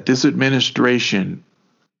that this administration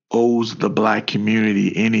owes the black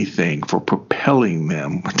community anything for propelling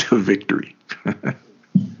them to victory?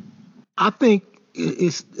 I think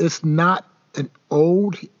it's not an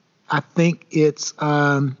ode. I think it's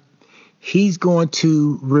he's going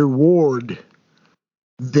to reward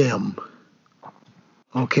them.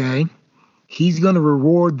 Okay, he's going to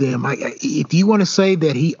reward them. If you want to say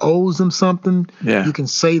that he owes them something, you can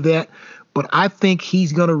say that. But I think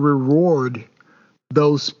he's going to reward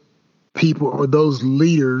those people or those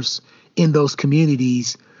leaders in those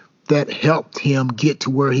communities that helped him get to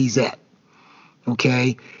where he's at.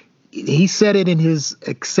 Okay. He said it in his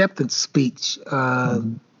acceptance speech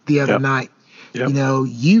the other night. Yep.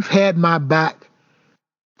 You've had my back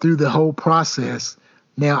through the whole process.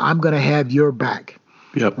 Now I'm going to have your back.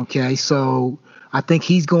 Yep. Okay. So I think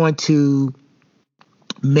he's going to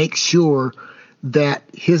make sure that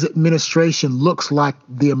his administration looks like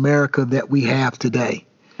the America that we have today.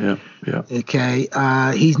 Yeah, yeah. Okay,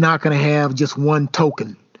 he's not going to have just one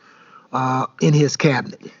token in his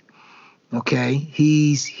cabinet. Okay,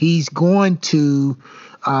 he's going to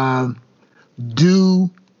do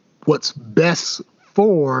what's best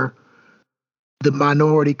for the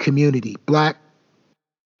minority community, Black,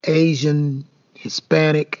 Asian,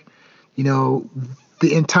 Hispanic, the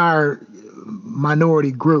entire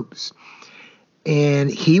minority groups. And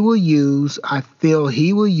I feel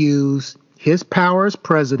he will use his power as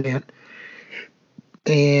president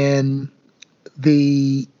and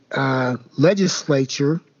the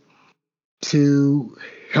legislature to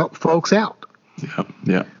help folks out.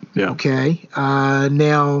 Yeah. Okay.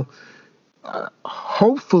 Now,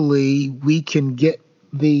 hopefully we can get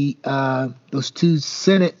those 2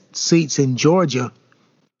 Senate seats in Georgia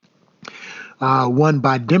won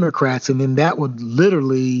by Democrats, and then that would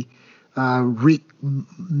literally reap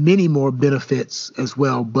many more benefits as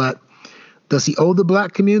well. But does he owe the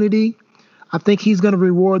Black community? I think he's going to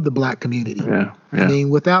reward the Black community. Yeah. I mean,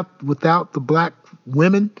 without the Black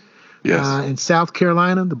women in South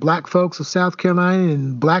Carolina, the Black folks of South Carolina,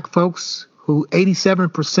 and Black folks who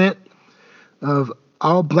 87% of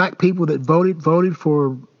all Black people that voted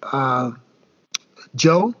for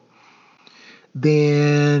Joe,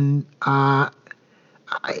 then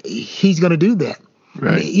he's going to do that.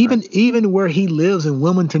 Right. Even where he lives in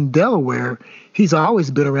Wilmington, Delaware, he's always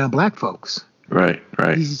been around Black folks. Right.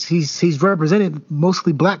 He's represented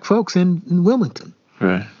mostly Black folks in Wilmington.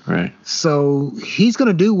 Right. So he's going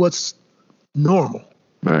to do what's normal.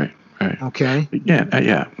 Right. Okay.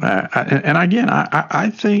 Yeah. And again, I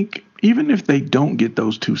think even if they don't get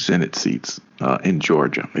those 2 Senate seats in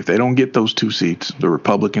Georgia, if they don't get those 2 seats, the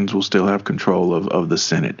Republicans will still have control of the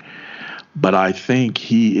Senate. But I think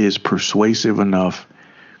he is persuasive enough.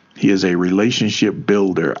 He is a relationship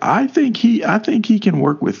builder. I think he can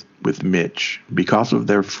work with Mitch because of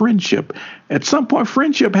their friendship. At some point,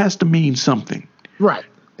 friendship has to mean something. Right.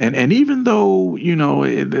 And even though,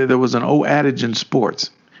 there was an old adage in sports,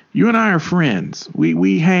 you and I are friends.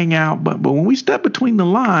 We hang out, but when we step between the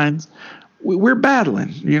lines, we're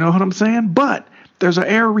battling. You know what I'm saying? But there's an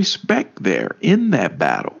air of respect there in that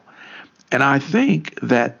battle. And I think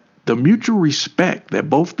that the mutual respect that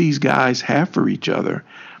both these guys have for each other,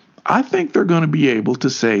 I think they're going to be able to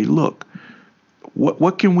say, look,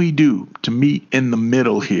 what can we do to meet in the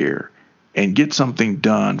middle here and get something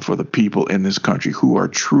done for the people in this country who are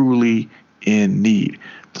truly in need?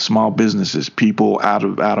 The small businesses, people out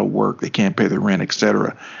of work, they can't pay their rent,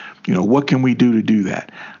 etc. What can we do to do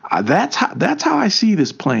that? That's how I see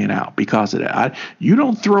this playing out because of that. You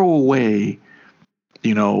don't throw away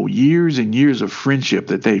years and years of friendship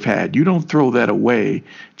that they've had. You don't throw that away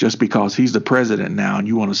just because he's the president now and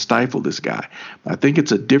you want to stifle this guy. I think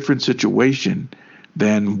it's a different situation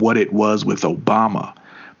than what it was with Obama.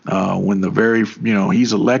 When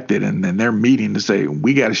he's elected and then they're meeting to say,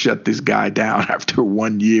 we got to shut this guy down after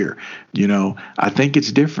 1 year. I think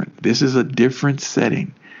it's different. This is a different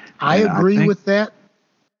setting. I agree with that.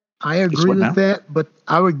 But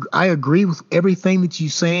I agree with everything that you're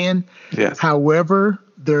saying. Yes. However,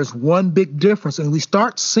 there's one big difference, and we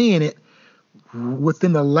start seeing it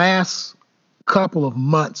within the last couple of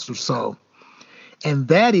months or so. And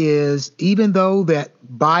that is, even though that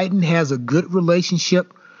Biden has a good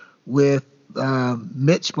relationship with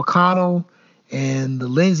Mitch McConnell and the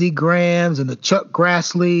Lindsey Grahams and the Chuck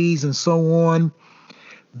Grassleys and so on,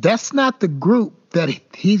 that's not the group that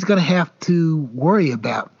he's going to have to worry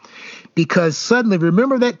about. Because suddenly,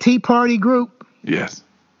 remember that Tea Party group? Yes.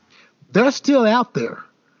 They're still out there.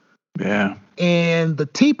 Yeah. And the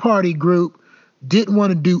Tea Party group didn't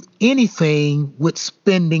want to do anything with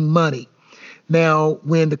spending money. Now,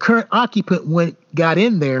 when the current occupant got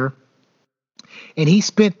in there and he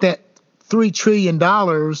spent that $3 trillion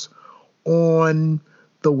on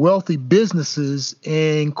the wealthy businesses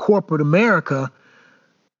in corporate America,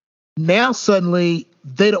 now suddenly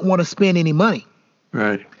they don't want to spend any money.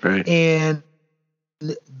 Right. And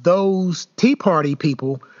those Tea Party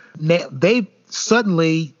people, now they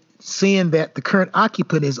suddenly seeing that the current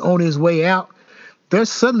occupant is on his way out, they're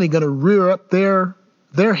suddenly going to rear up their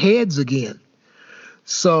heads again.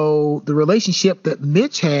 So the relationship that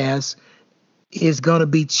Mitch has is going to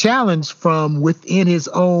be challenged from within his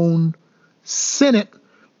own Senate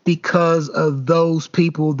because of those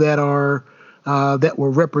people that are that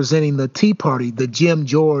were representing the Tea Party, the Jim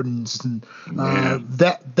Jordans, and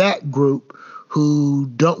that group who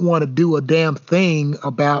don't want to do a damn thing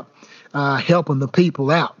about helping the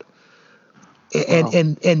people out.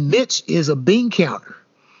 And Mitch is a bean counter.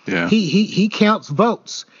 Yeah. He counts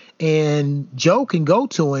votes, and Joe can go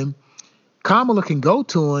to him, Kamala can go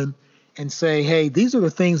to him and say, hey, these are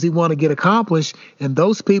the things we want to get accomplished. And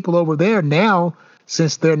those people over there now,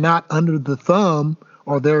 since they're not under the thumb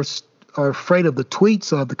or are afraid of the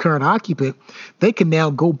tweets of the current occupant, they can now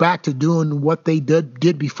go back to doing what they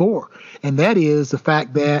did before. And that is the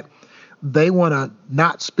fact that they want to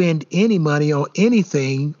not spend any money on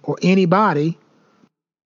anything or anybody,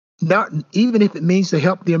 not even if it means to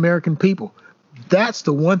help the American people. That's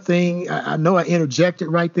the one thing. I know I interjected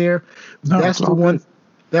right there. No, that's the one.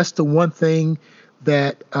 That's the one thing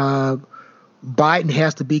that Biden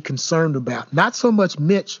has to be concerned about. Not so much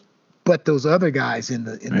Mitch, but those other guys in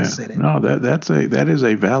the Senate. No, that is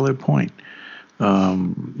a valid point.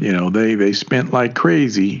 They spent like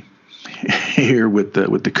crazy here with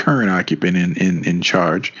the current occupant in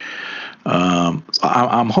charge.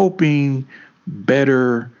 I'm hoping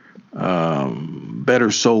better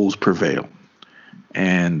souls prevail.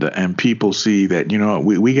 And people see that,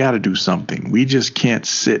 we got to do something. We just can't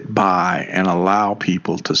sit by and allow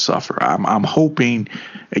people to suffer. I'm hoping,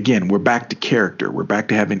 again, we're back to character. We're back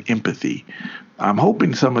to having empathy. I'm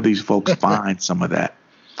hoping some of these folks find some of that.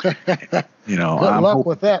 Good luck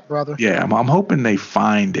with that, brother. Yeah, I'm hoping they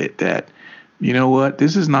find it that, you know what,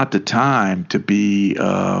 this is not the time to be,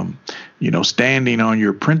 standing on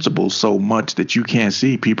your principles so much that you can't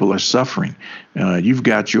see people are suffering. You've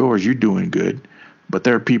got yours, you're doing good. But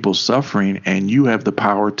there are people suffering, and you have the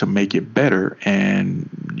power to make it better, and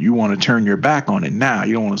you want to turn your back on it now.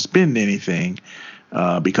 You don't want to spend anything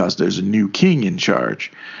because there's a new king in charge.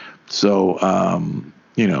 So,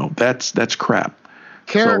 that's crap.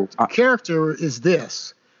 Character is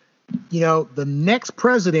this. The next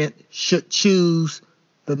president should choose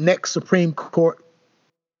the next Supreme Court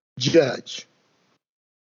judge.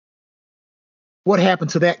 What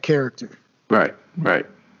happened to that character? Right.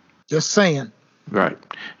 Just saying. Right.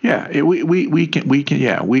 Yeah. We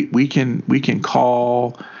can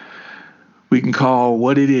call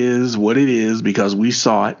what it is because we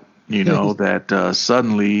saw it. That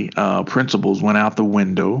suddenly principles went out the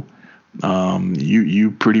window.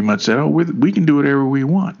 You pretty much said, we can do whatever we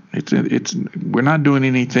want. We're not doing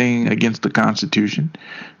anything against the Constitution,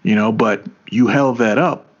 but you held that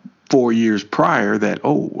up 4 years prior that,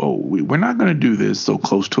 we're not going to do this so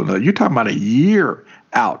close to another. You're talking about a year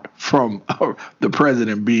out from the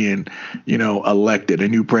president being, elected, a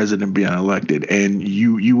new president being elected, and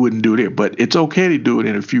you wouldn't do it. But it's okay to do it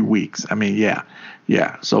in a few weeks. I mean, yeah.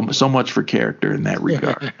 So much for character in that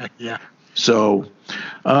regard. Yeah. So,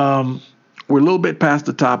 we're a little bit past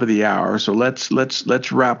the top of the hour. So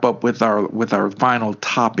let's wrap up with our final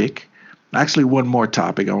topic. Actually, one more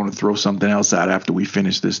topic. I want to throw something else out after we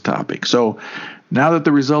finish this topic. So now that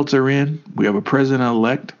the results are in, we have a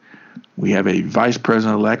president-elect. We have a vice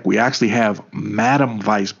president-elect. We actually have Madam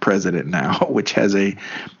Vice President now, which has a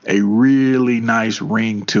really nice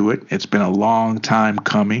ring to it. It's been a long time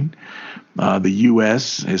coming. The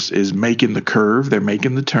U.S. is making the curve. They're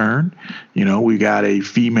making the turn. We got a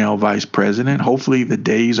female vice president. Hopefully the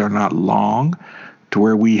days are not long to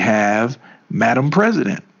where we have Madam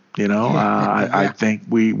President. I think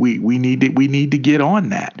we need to get on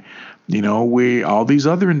that. All these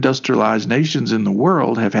other industrialized nations in the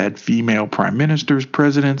world have had female prime ministers,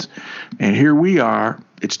 presidents, and here we are.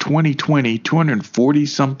 It's 2020, 240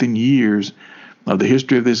 something years of the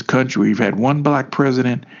history of this country. We've had one black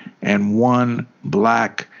president and one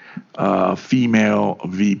black female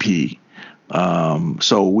VP.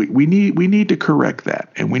 So we need to correct that,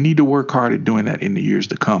 and we need to work hard at doing that in the years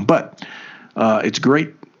to come. But it's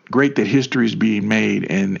great that history is being made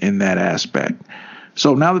in that aspect.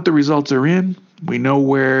 So now that the results are in, we know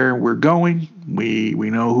where we're going. We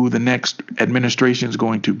know who the next administration is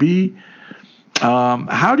going to be.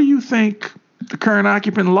 How do you think the current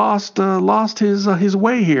occupant lost his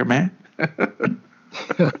way here, man?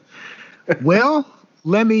 Well,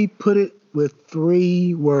 let me put it with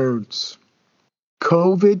 3 words.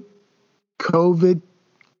 COVID.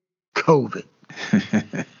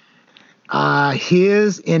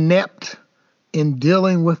 His inept in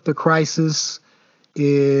dealing with the crisis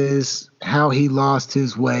is how he lost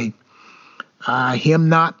his way. Him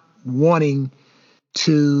not wanting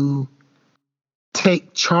to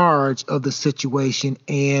take charge of the situation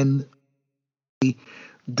and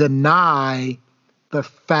deny the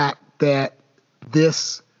fact that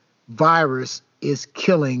this virus is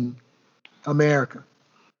killing America.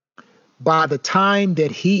 By the time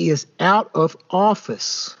that he is out of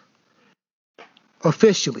office,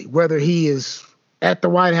 officially, whether he is at the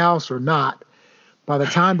White House or not, by the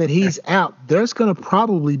time that he's out, there's going to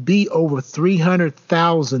probably be over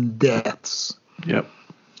 300,000 deaths. Yep.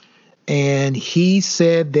 And he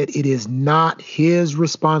said that it is not his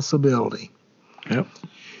responsibility. Yep.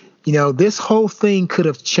 This whole thing could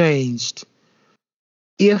have changed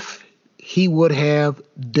if he would have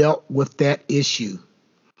dealt with that issue.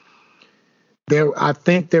 I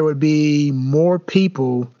think there would be more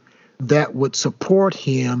people that would support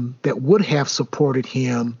him, that would have supported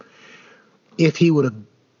him if he would have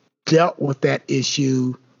dealt with that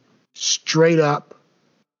issue straight up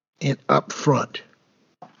and up front.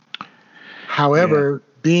 However,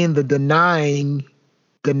 being the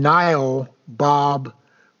denial Bob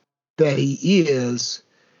that he is,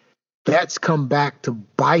 that's come back to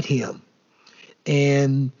bite him.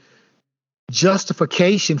 And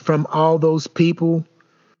justification from all those people,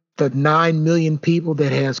 the 9 million people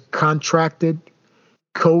that has contracted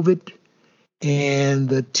COVID and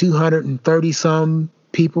the 230 some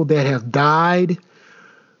people that have died,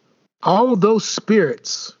 all those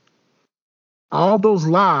spirits, all those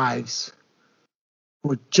lives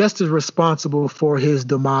were just as responsible for his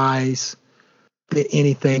demise than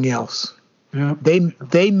anything else. Yeah.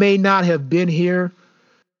 They may not have been here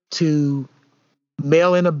to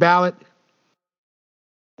mail in a ballot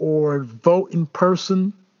or vote in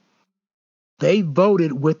person. They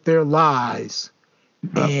voted with their lives,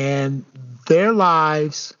 and their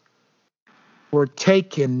lives were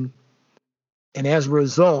taken, and as a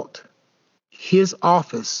result, his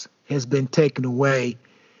office has been taken away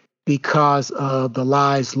because of the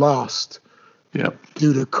lives lost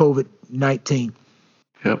due to COVID-19.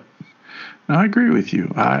 Yep. No, I agree with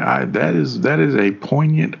you. That is a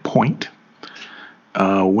poignant point.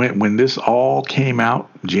 When this all came out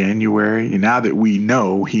January, and now that we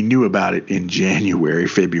know he knew about it in January,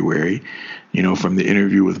 February, from the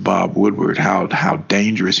interview with Bob Woodward, how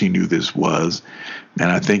dangerous he knew this was.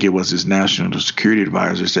 And I think it was his national security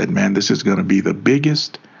advisor said, man, this is going to be the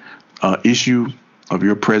biggest issue of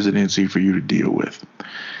your presidency for you to deal with.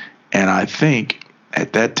 And I think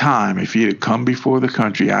at that time, if he had come before the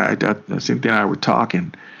country, Cynthia and I were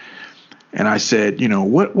talking, and I said,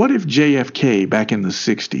 what if JFK back in the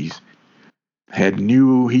 60s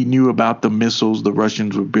he knew about the missiles the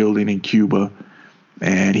Russians were building in Cuba,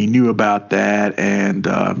 and he knew about that and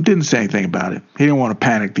didn't say anything about it. He didn't want to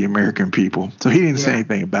panic the American people, so he didn't say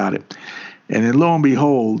anything about it. And then lo and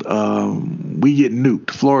behold, we get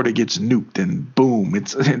nuked. Florida gets nuked, and boom,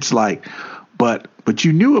 it's like, but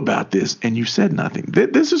you knew about this and you said nothing.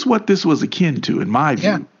 This is what this was akin to, in my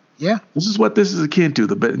view. Yeah. This is what this is akin to,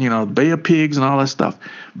 the Bay of Pigs and all that stuff.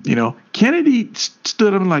 Kennedy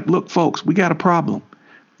stood up and like, look, folks, we got a problem.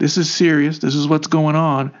 This is serious. This is what's going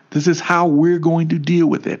on. This is how we're going to deal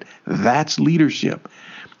with it. That's leadership.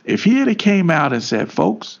 If he had came out and said,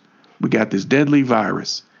 folks, we got this deadly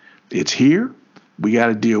virus. It's here. We got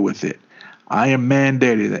to deal with it. I am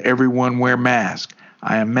mandating that everyone wear masks.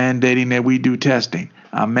 I am mandating that we do testing.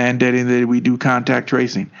 I'm mandating that we do contact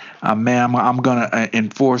tracing. I'm going to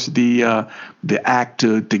enforce the act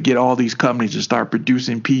to get all these companies to start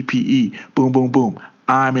producing PPE. Boom, boom, boom.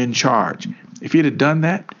 I'm in charge. If he'd have done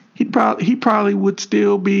that, he probably would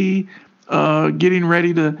still be getting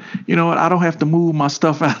ready to, I don't have to move my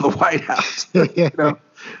stuff out of the White House.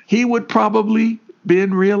 He would probably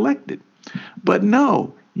been reelected. But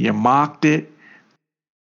no, you mocked it.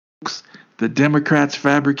 The Democrats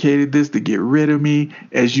fabricated this to get rid of me.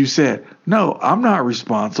 As you said, no, I'm not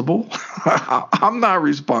responsible. I'm not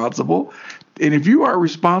responsible. And if you are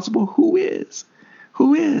responsible, who is?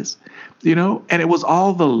 Who is? And it was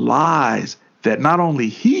all the lies that not only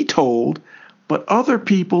he told, but other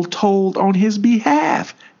people told on his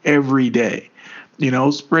behalf every day,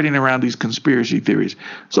 spreading around these conspiracy theories.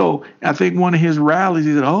 So I think one of his rallies,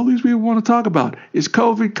 he said, all these people want to talk about is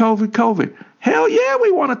COVID, COVID, COVID. Hell yeah,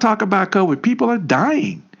 we want to talk about COVID. People are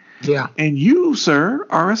dying. Yeah. And you, sir,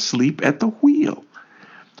 are asleep at the wheel.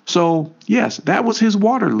 So, yes, that was his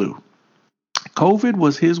Waterloo. COVID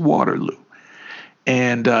was his Waterloo.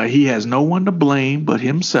 And he has no one to blame but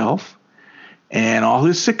himself and all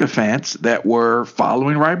his sycophants that were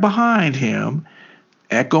following right behind him,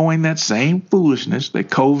 echoing that same foolishness that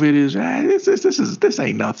COVID is, this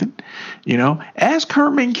ain't nothing. Ask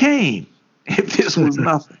Herman Cain if this was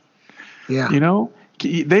nothing. Yeah.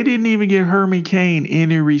 They didn't even give Herman Cain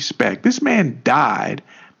any respect. This man died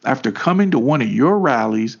after coming to one of your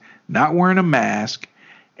rallies, not wearing a mask,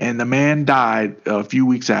 and the man died a few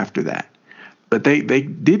weeks after that. But they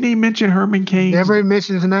didn't even mention Herman Cain. Never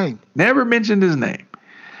mentioned his name. Never mentioned his name.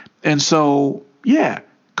 And so, yeah,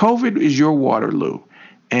 COVID is your Waterloo.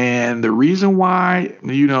 And the reason why,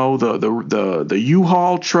 the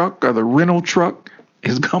U-Haul truck or the rental truck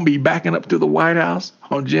is going to be backing up to the White House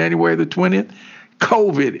on January the 20th,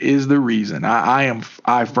 COVID is the reason.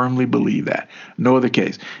 I firmly believe that. No other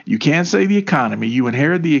case. You can't say the economy. You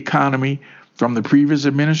inherit the economy from the previous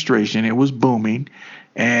administration. It was booming.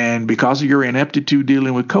 And because of your ineptitude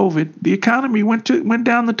dealing with COVID, the economy went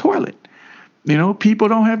down the toilet. People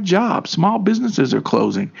don't have jobs. Small businesses are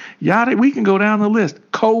closing. Yada, we can go down the list.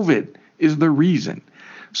 COVID is the reason.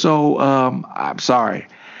 So I'm sorry.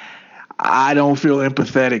 I don't feel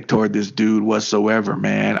empathetic toward this dude whatsoever,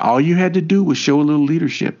 man. All you had to do was show a little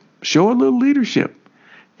leadership.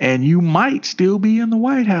 And you might still be in the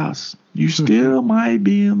White House. You still might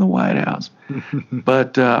be in the White House.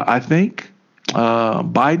 But I think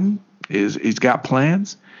Biden he's got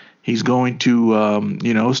plans. He's going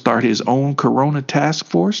to, start his own Corona task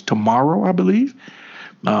force tomorrow, I believe.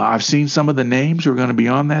 I've seen some of the names who are going to be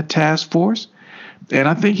on that task force. And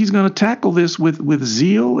I think he's going to tackle this with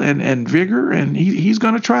zeal and vigor, and he's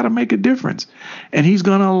going to try to make a difference. And he's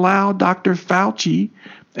going to allow Dr. Fauci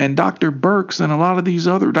and Dr. Birx and a lot of these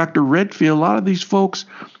other, Dr. Redfield, a lot of these folks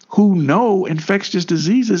who know infectious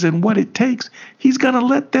diseases and what it takes, he's going to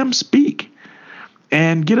let them speak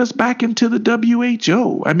and get us back into the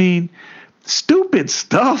WHO. I mean, stupid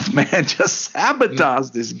stuff, man, just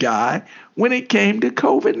sabotaged this guy when it came to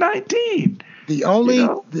COVID-19. The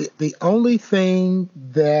only thing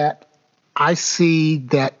that I see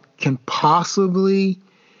that can possibly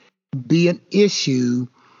be an issue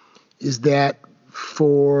is that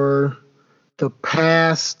for the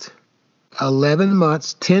past 11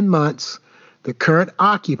 months, 10 months, the current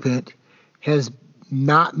occupant has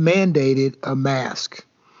not mandated a mask.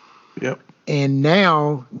 Yep. And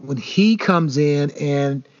now when he comes in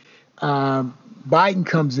and Biden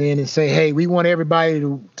comes in and say, hey, we want everybody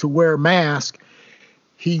to wear a mask,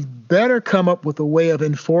 he better come up with a way of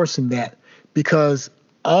enforcing that, because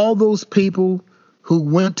all those people who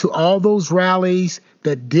went to all those rallies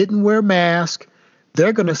that didn't wear masks,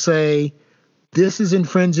 they're going to say, this is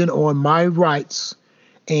infringing on my rights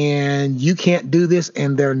and you can't do this,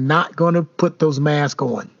 and they're not going to put those masks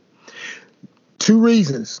on. 2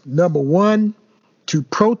 reasons. Number one, to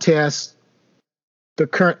protest the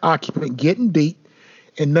current occupant getting beat,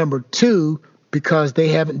 and number 2, because they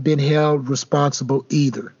haven't been held responsible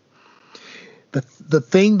either. The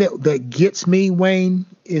thing that gets me, Wayne,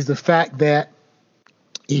 is the fact that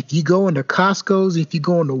if you go into Costco's, if you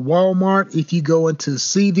go into Walmart, if you go into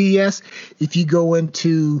CVS, if you go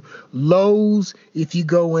into Lowe's, if you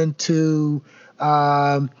go into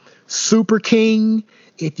Super King,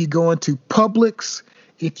 if you go into Publix,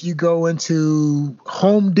 if you go into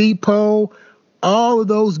Home Depot, all of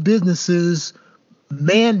those businesses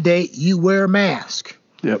mandate you wear a mask.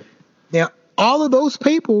 Yep. Now, all of those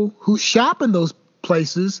people who shop in those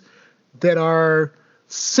places that are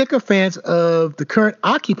sycophants of the current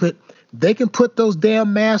occupant, they can put those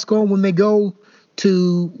damn masks on when they go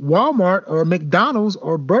to Walmart or McDonald's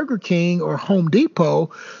or Burger King or Home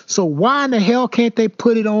Depot. So why in the hell can't they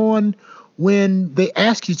put it on when they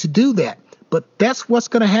ask you to do that? But that's what's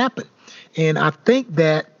going to happen. And I think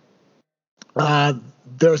that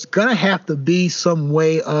there's going to have to be some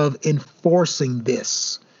way of enforcing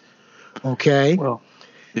this. Okay? Well,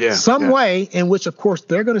 yeah. Some way in which, of course,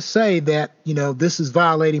 they're going to say that, this is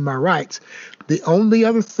violating my rights. The only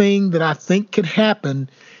other thing that I think could happen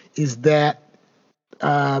is that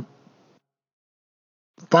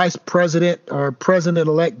Vice President or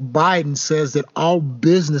President-elect Biden says that all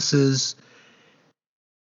businesses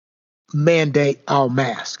mandate all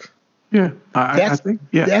masks. Yeah, I think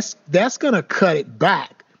that's going to cut it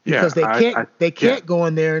back, because they can't go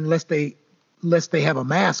in there unless they have a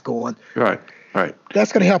mask on. Right.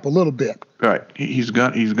 That's going to help a little bit. Right. He's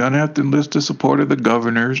going to have to enlist the support of the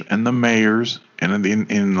governors and the mayors, and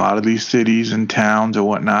in a lot of these cities and towns and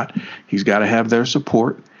whatnot, he's got to have their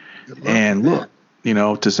support. And look,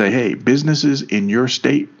 to say, hey, businesses in your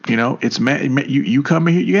state, it's you come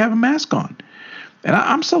in here, you have a mask on. And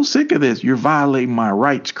I'm so sick of this. You're violating my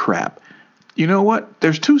rights crap. You know what?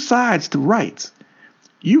 There's 2 sides to rights.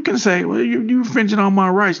 You can say, well, you're infringing on my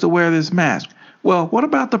rights to wear this mask. Well, what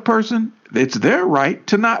about the person? It's their right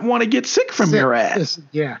to not want to get sick from your ass.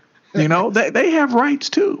 Yeah. They have rights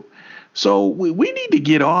too. So we need to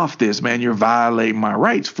get off this, man. You're violating my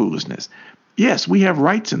rights foolishness. Yes, we have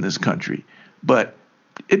rights in this country, but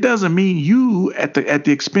it doesn't mean you at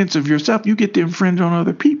the expense of yourself, you get to infringe on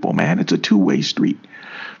other people, man. It's a 2-way street.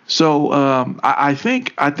 So I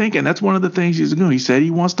think, and that's one of the things he's doing. He said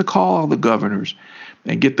he wants to call all the governors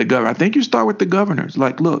and get the governor. I think you start with the governors.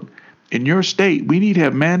 Like, look, in your state, we need to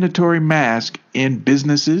have mandatory masks in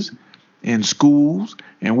businesses, in schools,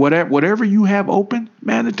 and whatever you have open,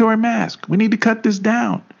 mandatory mask. We need to cut this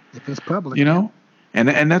down. If it's public.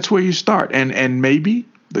 And that's where you start. And maybe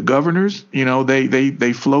the governors,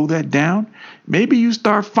 they flow that down. Maybe you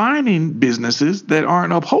start finding businesses that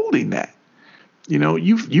aren't upholding that.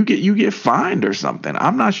 You get fined or something.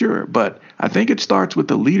 I'm not sure, but I think it starts with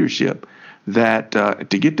the leadership that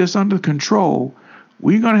to get this under control,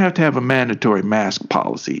 we're going to have a mandatory mask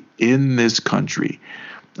policy in this country.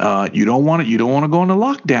 You don't want to go into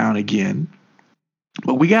lockdown again,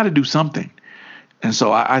 but we got to do something. And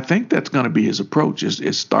so I think that's going to be his approach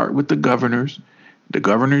is start with the governors. The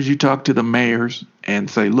governors, you talk to the mayors and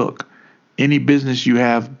say, look, any business you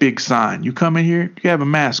have, big sign. You come in here, you have a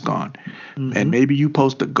mask on. Mm-hmm. And maybe you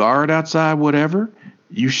post a guard outside, whatever.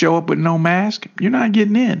 You show up with no mask, you're not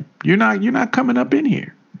getting in. You're not coming up in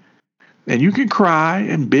here. And you can cry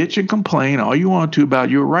and bitch and complain all you want to about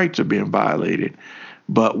your rights are being violated.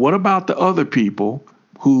 But what about the other people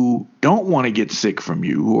who don't want to get sick from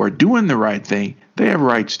you, who are doing the right thing? They have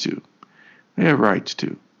rights to.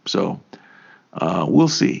 So we'll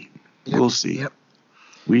see. Yep. We'll see. Yep.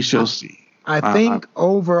 We shall see. I think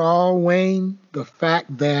overall, Wayne, the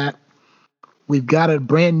fact that we've got a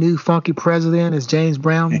brand new funky president, as James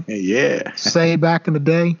Brown say back in the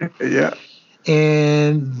day. Yeah.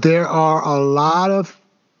 And there are a lot of,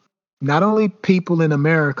 not only people in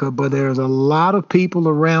America, but there's a lot of people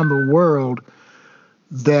around the world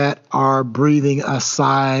that are breathing a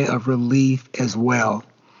sigh of relief as well.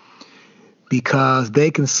 Because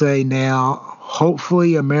they can say now,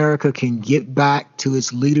 hopefully America can get back to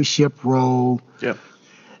its leadership role. Yep.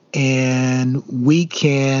 And we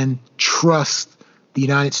can trust the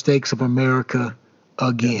United States of America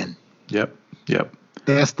again. Yep.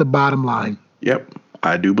 That's the bottom line. Yep.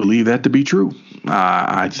 I do believe that to be true.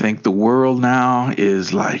 I think the world now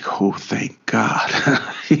is like, oh, thank God,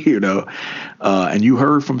 and you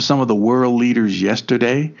heard from some of the world leaders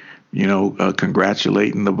yesterday,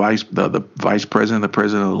 congratulating the vice president, the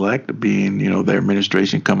president-elect being, their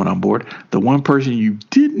administration coming on board. The one person you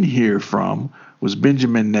didn't hear from was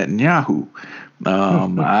Benjamin Netanyahu.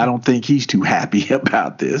 I don't think he's too happy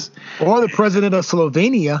about this. Or the president of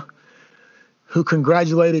Slovenia, who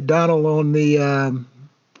congratulated Donald on the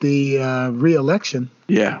re-election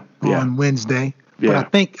on Wednesday. Yeah.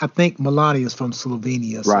 But I think Melania's from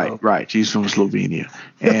Slovenia. Right. She's from Slovenia.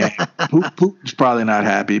 And Putin's probably not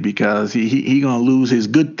happy because he going to lose his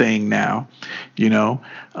good thing now,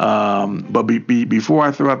 But before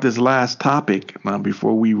I throw out this last topic,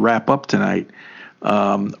 before we wrap up tonight,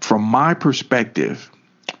 from my perspective,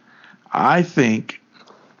 I think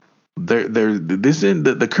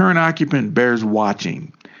the current occupant bears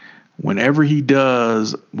watching. Whenever he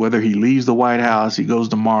does, whether he leaves the White House, he goes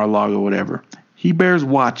to Mar-a-Lago, whatever, he bears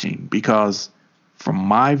watching because from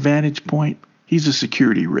my vantage point, he's a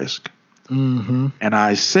security risk. Mm-hmm. And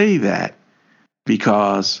I say that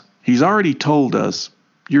because he's already told us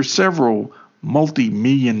you're several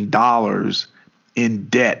multi-million dollars in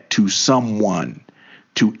debt to someone,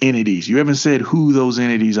 to entities. You haven't said who those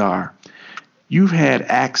entities are. You've had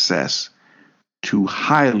access to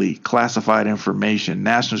highly classified information,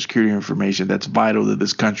 national security information that's vital to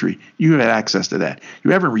this country. You had access to that. You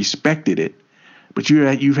haven't respected it, but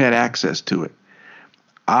you've had access to it.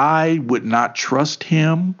 I would not trust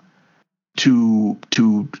him to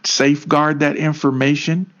safeguard that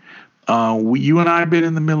information. You and I have been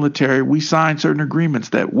in the military. We signed certain agreements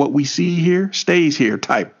that what we see here stays here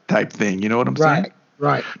type thing. You know what I'm saying?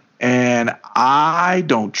 Right. And I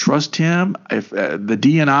don't trust him. If the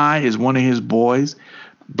DNI is one of his boys,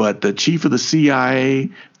 but the chief of the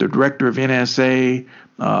CIA, the director of NSA,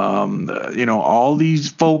 all these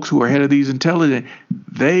folks who are head of these intelligence,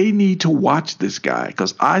 they need to watch this guy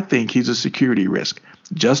because I think he's a security risk.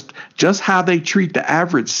 Just how they treat the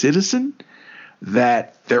average citizen,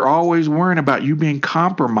 that they're always worrying about you being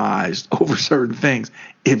compromised over certain things.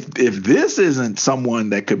 If this isn't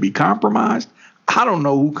someone that could be compromised, I don't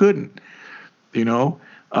know who couldn't,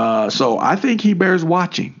 So I think he bears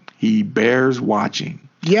watching.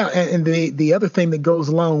 Yeah, and the other thing that goes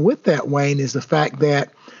along with that, Wayne, is the fact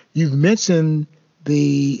that you've mentioned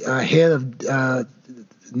the head of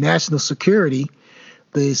national security,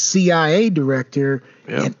 the CIA director,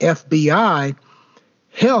 and FBI.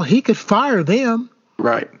 Hell, he could fire them.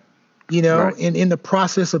 Right. In the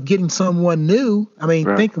process of getting someone new. I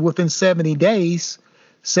mean, think within 70 days.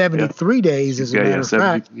 73 days, as a matter of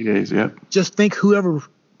fact. 73 days, yeah. Just think whoever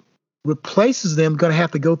replaces them going to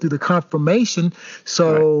have to go through the confirmation.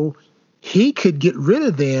 So he could get rid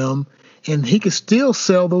of them and he could still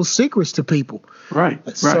sell those secrets to people. Right.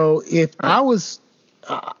 So if I was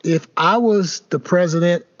the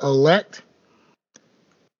president-elect,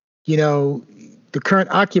 the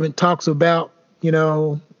current occupant talks about,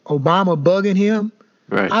 Obama bugging him.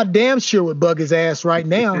 Right. I damn sure would bug his ass right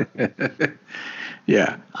now.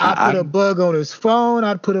 Yeah. I'd put a bug on his phone.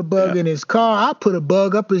 I'd put a bug in his car. I'd put a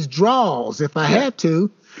bug up his drawers if I had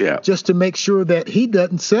to, just to make sure that he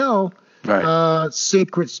doesn't sell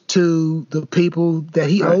secrets to the people that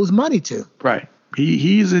he owes money to. Right.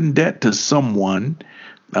 He's in debt to someone.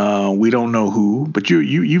 We don't know who, but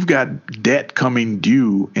you've got debt coming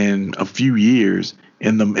due in a few years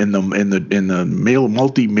in the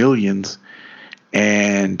multi-millions,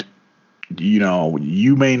 and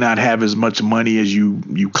you may not have as much money as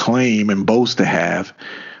you claim and boast to have,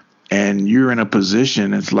 and you're in a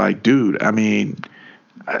position. It's like, dude, I mean,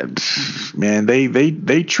 man,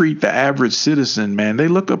 they treat the average citizen, man. They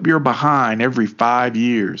look up your behind every 5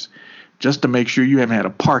 years just to make sure you haven't had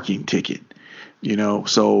a parking ticket.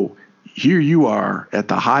 So here you are at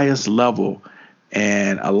the highest level,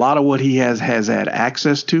 and a lot of what he has had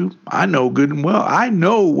access to, I know good and well. I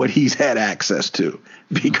know what he's had access to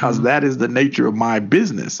because that is the nature of my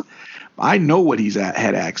business. I know what he's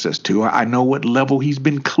had access to. I know what level he's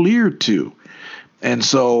been cleared to. And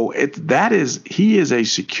so he is a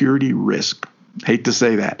security risk. Hate to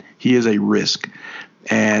say that. He is a risk.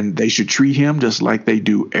 And they should treat him just like they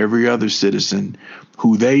do every other citizen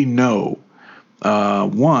who they know.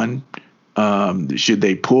 Should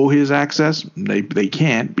they pull his access? They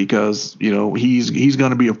can't, because he's going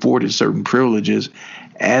to be afforded certain privileges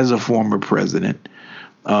as a former president.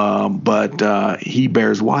 But he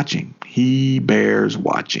bears watching. He bears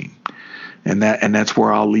watching. And that's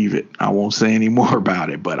where I'll leave it. I won't say any more about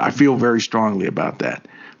it, but I feel very strongly about that.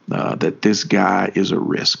 That this guy is a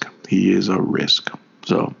risk. He is a risk.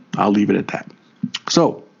 So I'll leave it at that.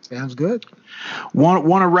 So sounds good.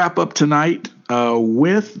 Want to wrap up tonight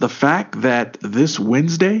with the fact that this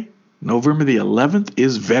Wednesday, November the 11th,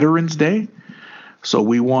 is Veterans Day. So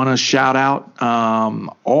we want to shout out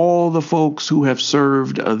all the folks who have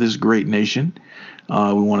served this great nation. We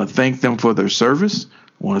want to thank them for their service.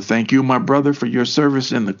 I want to thank you, my brother, for your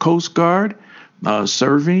service in the Coast Guard,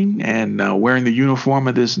 serving and wearing the uniform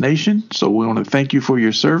of this nation. So we want to thank you for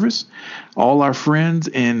your service. All our friends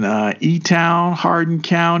in E-Town, Hardin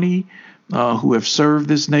County, who have served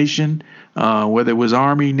this nation, whether it was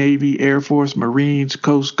Army, Navy, Air Force, Marines,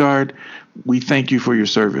 Coast Guard, we thank you for your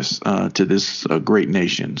service to this great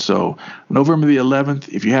nation. So November the 11th,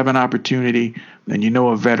 if you have an opportunity and you know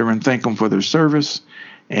a veteran, thank them for their service.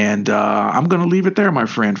 And I'm going to leave it there, my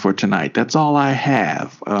friend, for tonight. That's all I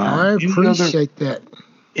have. I appreciate that.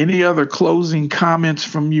 Any other closing comments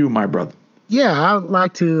from you, my brother? Yeah, I'd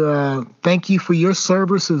like to thank you for your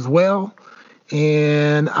service as well.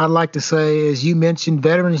 And I'd like to say, as you mentioned,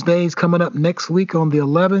 Veterans Day is coming up next week on the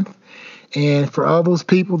 11th. And for all those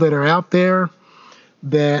people that are out there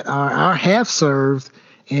that have served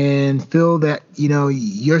and feel that,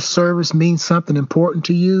 your service means something important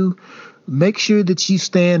to you, make sure that you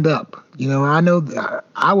stand up. I know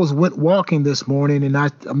I went walking this morning, and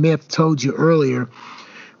I may have told you earlier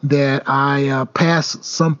that I passed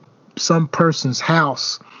some person's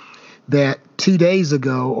house that 2 days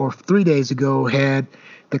ago or 3 days ago had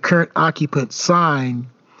the current occupant sign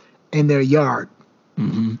in their yard.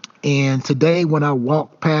 Mm-hmm. And today when I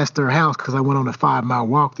walked past their house, because I went on a 5-mile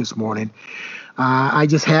walk this morning, I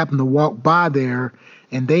just happened to walk by there,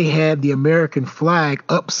 and they had the American flag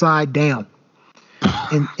upside down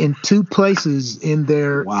in 2 places in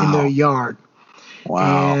their yard.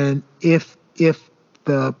 Wow. And if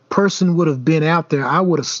the person would have been out there, I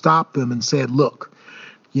would have stopped them and said, look,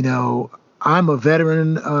 I'm a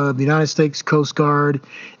veteran of the United States Coast Guard,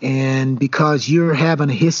 and because you're having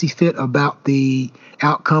a hissy fit about the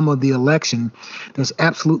outcome of the election, there's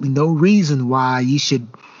absolutely no reason why you should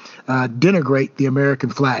denigrate the American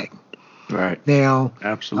flag. Right. Now,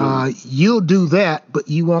 absolutely. You'll do that, but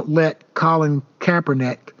you won't let Colin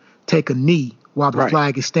Kaepernick take a knee while the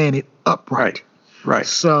flag is standing upright. Right.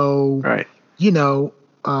 So,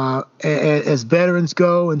 as veterans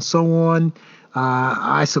go and so on,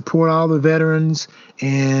 I support all the veterans,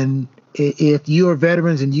 and if you are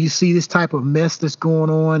veterans and you see this type of mess that's going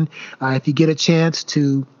on, if you get a chance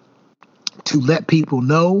to let people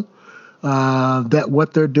know that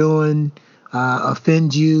what they're doing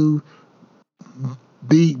offends you,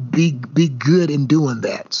 be good in doing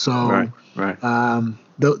that. So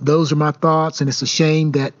those are my thoughts, and it's a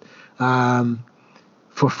shame that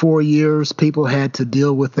for 4 years people had to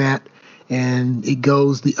deal with that. And it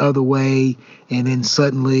goes the other way, and then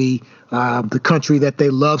suddenly the country that they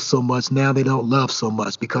love so much, now they don't love so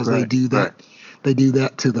much because they do that. They do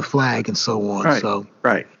that to the flag and so on.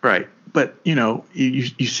 Right. but you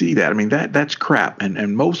see that. I mean, that's crap.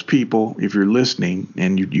 And most people, if you're listening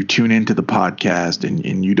and you tune into the podcast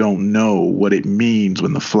and you don't know what it means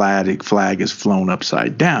when the flag is flown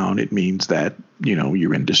upside down, it means that,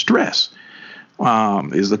 you're in distress.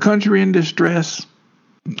 Is the country in distress?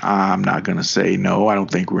 I'm not going to say no. I don't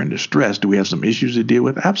think we're in distress. Do we have some issues to deal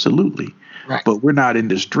with? Absolutely. Right. But we're not in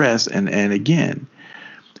distress. And again,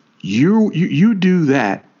 you do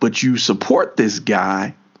that, but you support this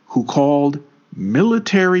guy who called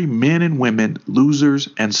military men and women losers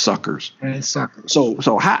and suckers. And suckers.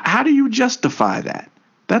 So how do you justify that?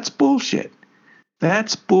 That's bullshit.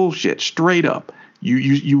 That's bullshit, straight up.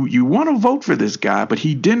 You want to vote for this guy, but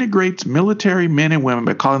he denigrates military men and women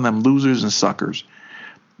by calling them losers and suckers.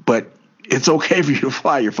 But it's okay for you to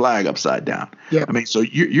fly your flag upside down. Yeah. I mean, so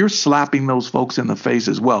you're slapping those folks in the face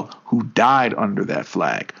as well who died under that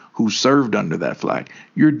flag, who served under that flag.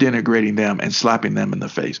 You're denigrating them and slapping them in the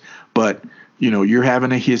face. But you're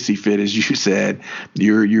having a hissy fit, as you said.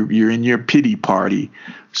 You're in your pity party.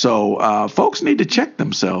 So folks need to check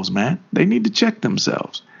themselves, man. They need to check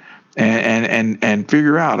themselves and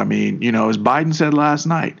figure out. I mean, as Biden said last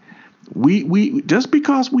night, we just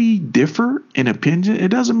because we differ in opinion, it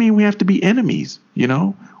doesn't mean we have to be enemies.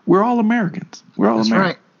 We're all Americans. We're all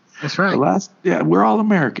Americans. That's right. We're all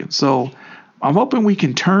Americans. So I'm hoping we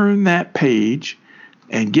can turn that page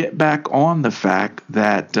and get back on the fact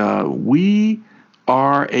that we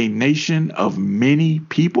are a nation of many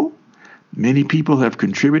people. Many people have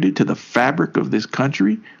contributed to the fabric of this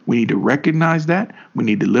country. We need to recognize that. We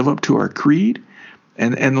need to live up to our creed.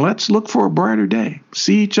 And let's look for a brighter day.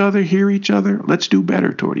 See each other, hear each other. Let's do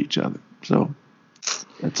better toward each other. So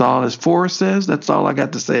that's all. As Forrest says, that's all I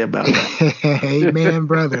got to say about that. Amen,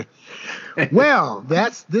 brother. Well,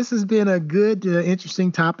 this has been a good,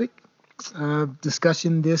 interesting topic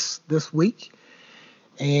discussion this week.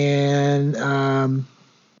 And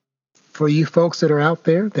for you folks that are out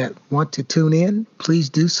there that want to tune in, please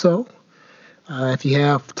do so. If you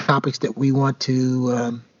have topics that we want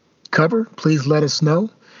to cover, please let us know.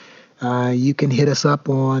 You can hit us up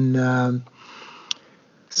on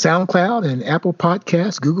SoundCloud and Apple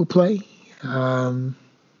Podcasts, Google Play,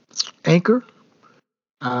 Anchor,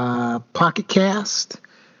 Pocket Cast.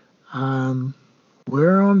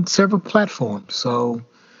 We're on several platforms, so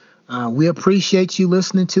we appreciate you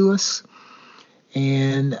listening to us.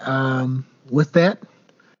 And with that,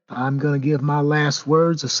 I'm going to give my last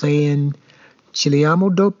words of saying,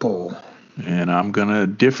 Chiliamo dopo. And I'm going to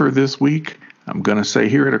differ this week. I'm going to say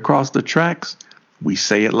here at Across the Tracks, we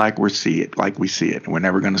say it like we see it. We're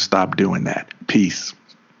never going to stop doing that. Peace.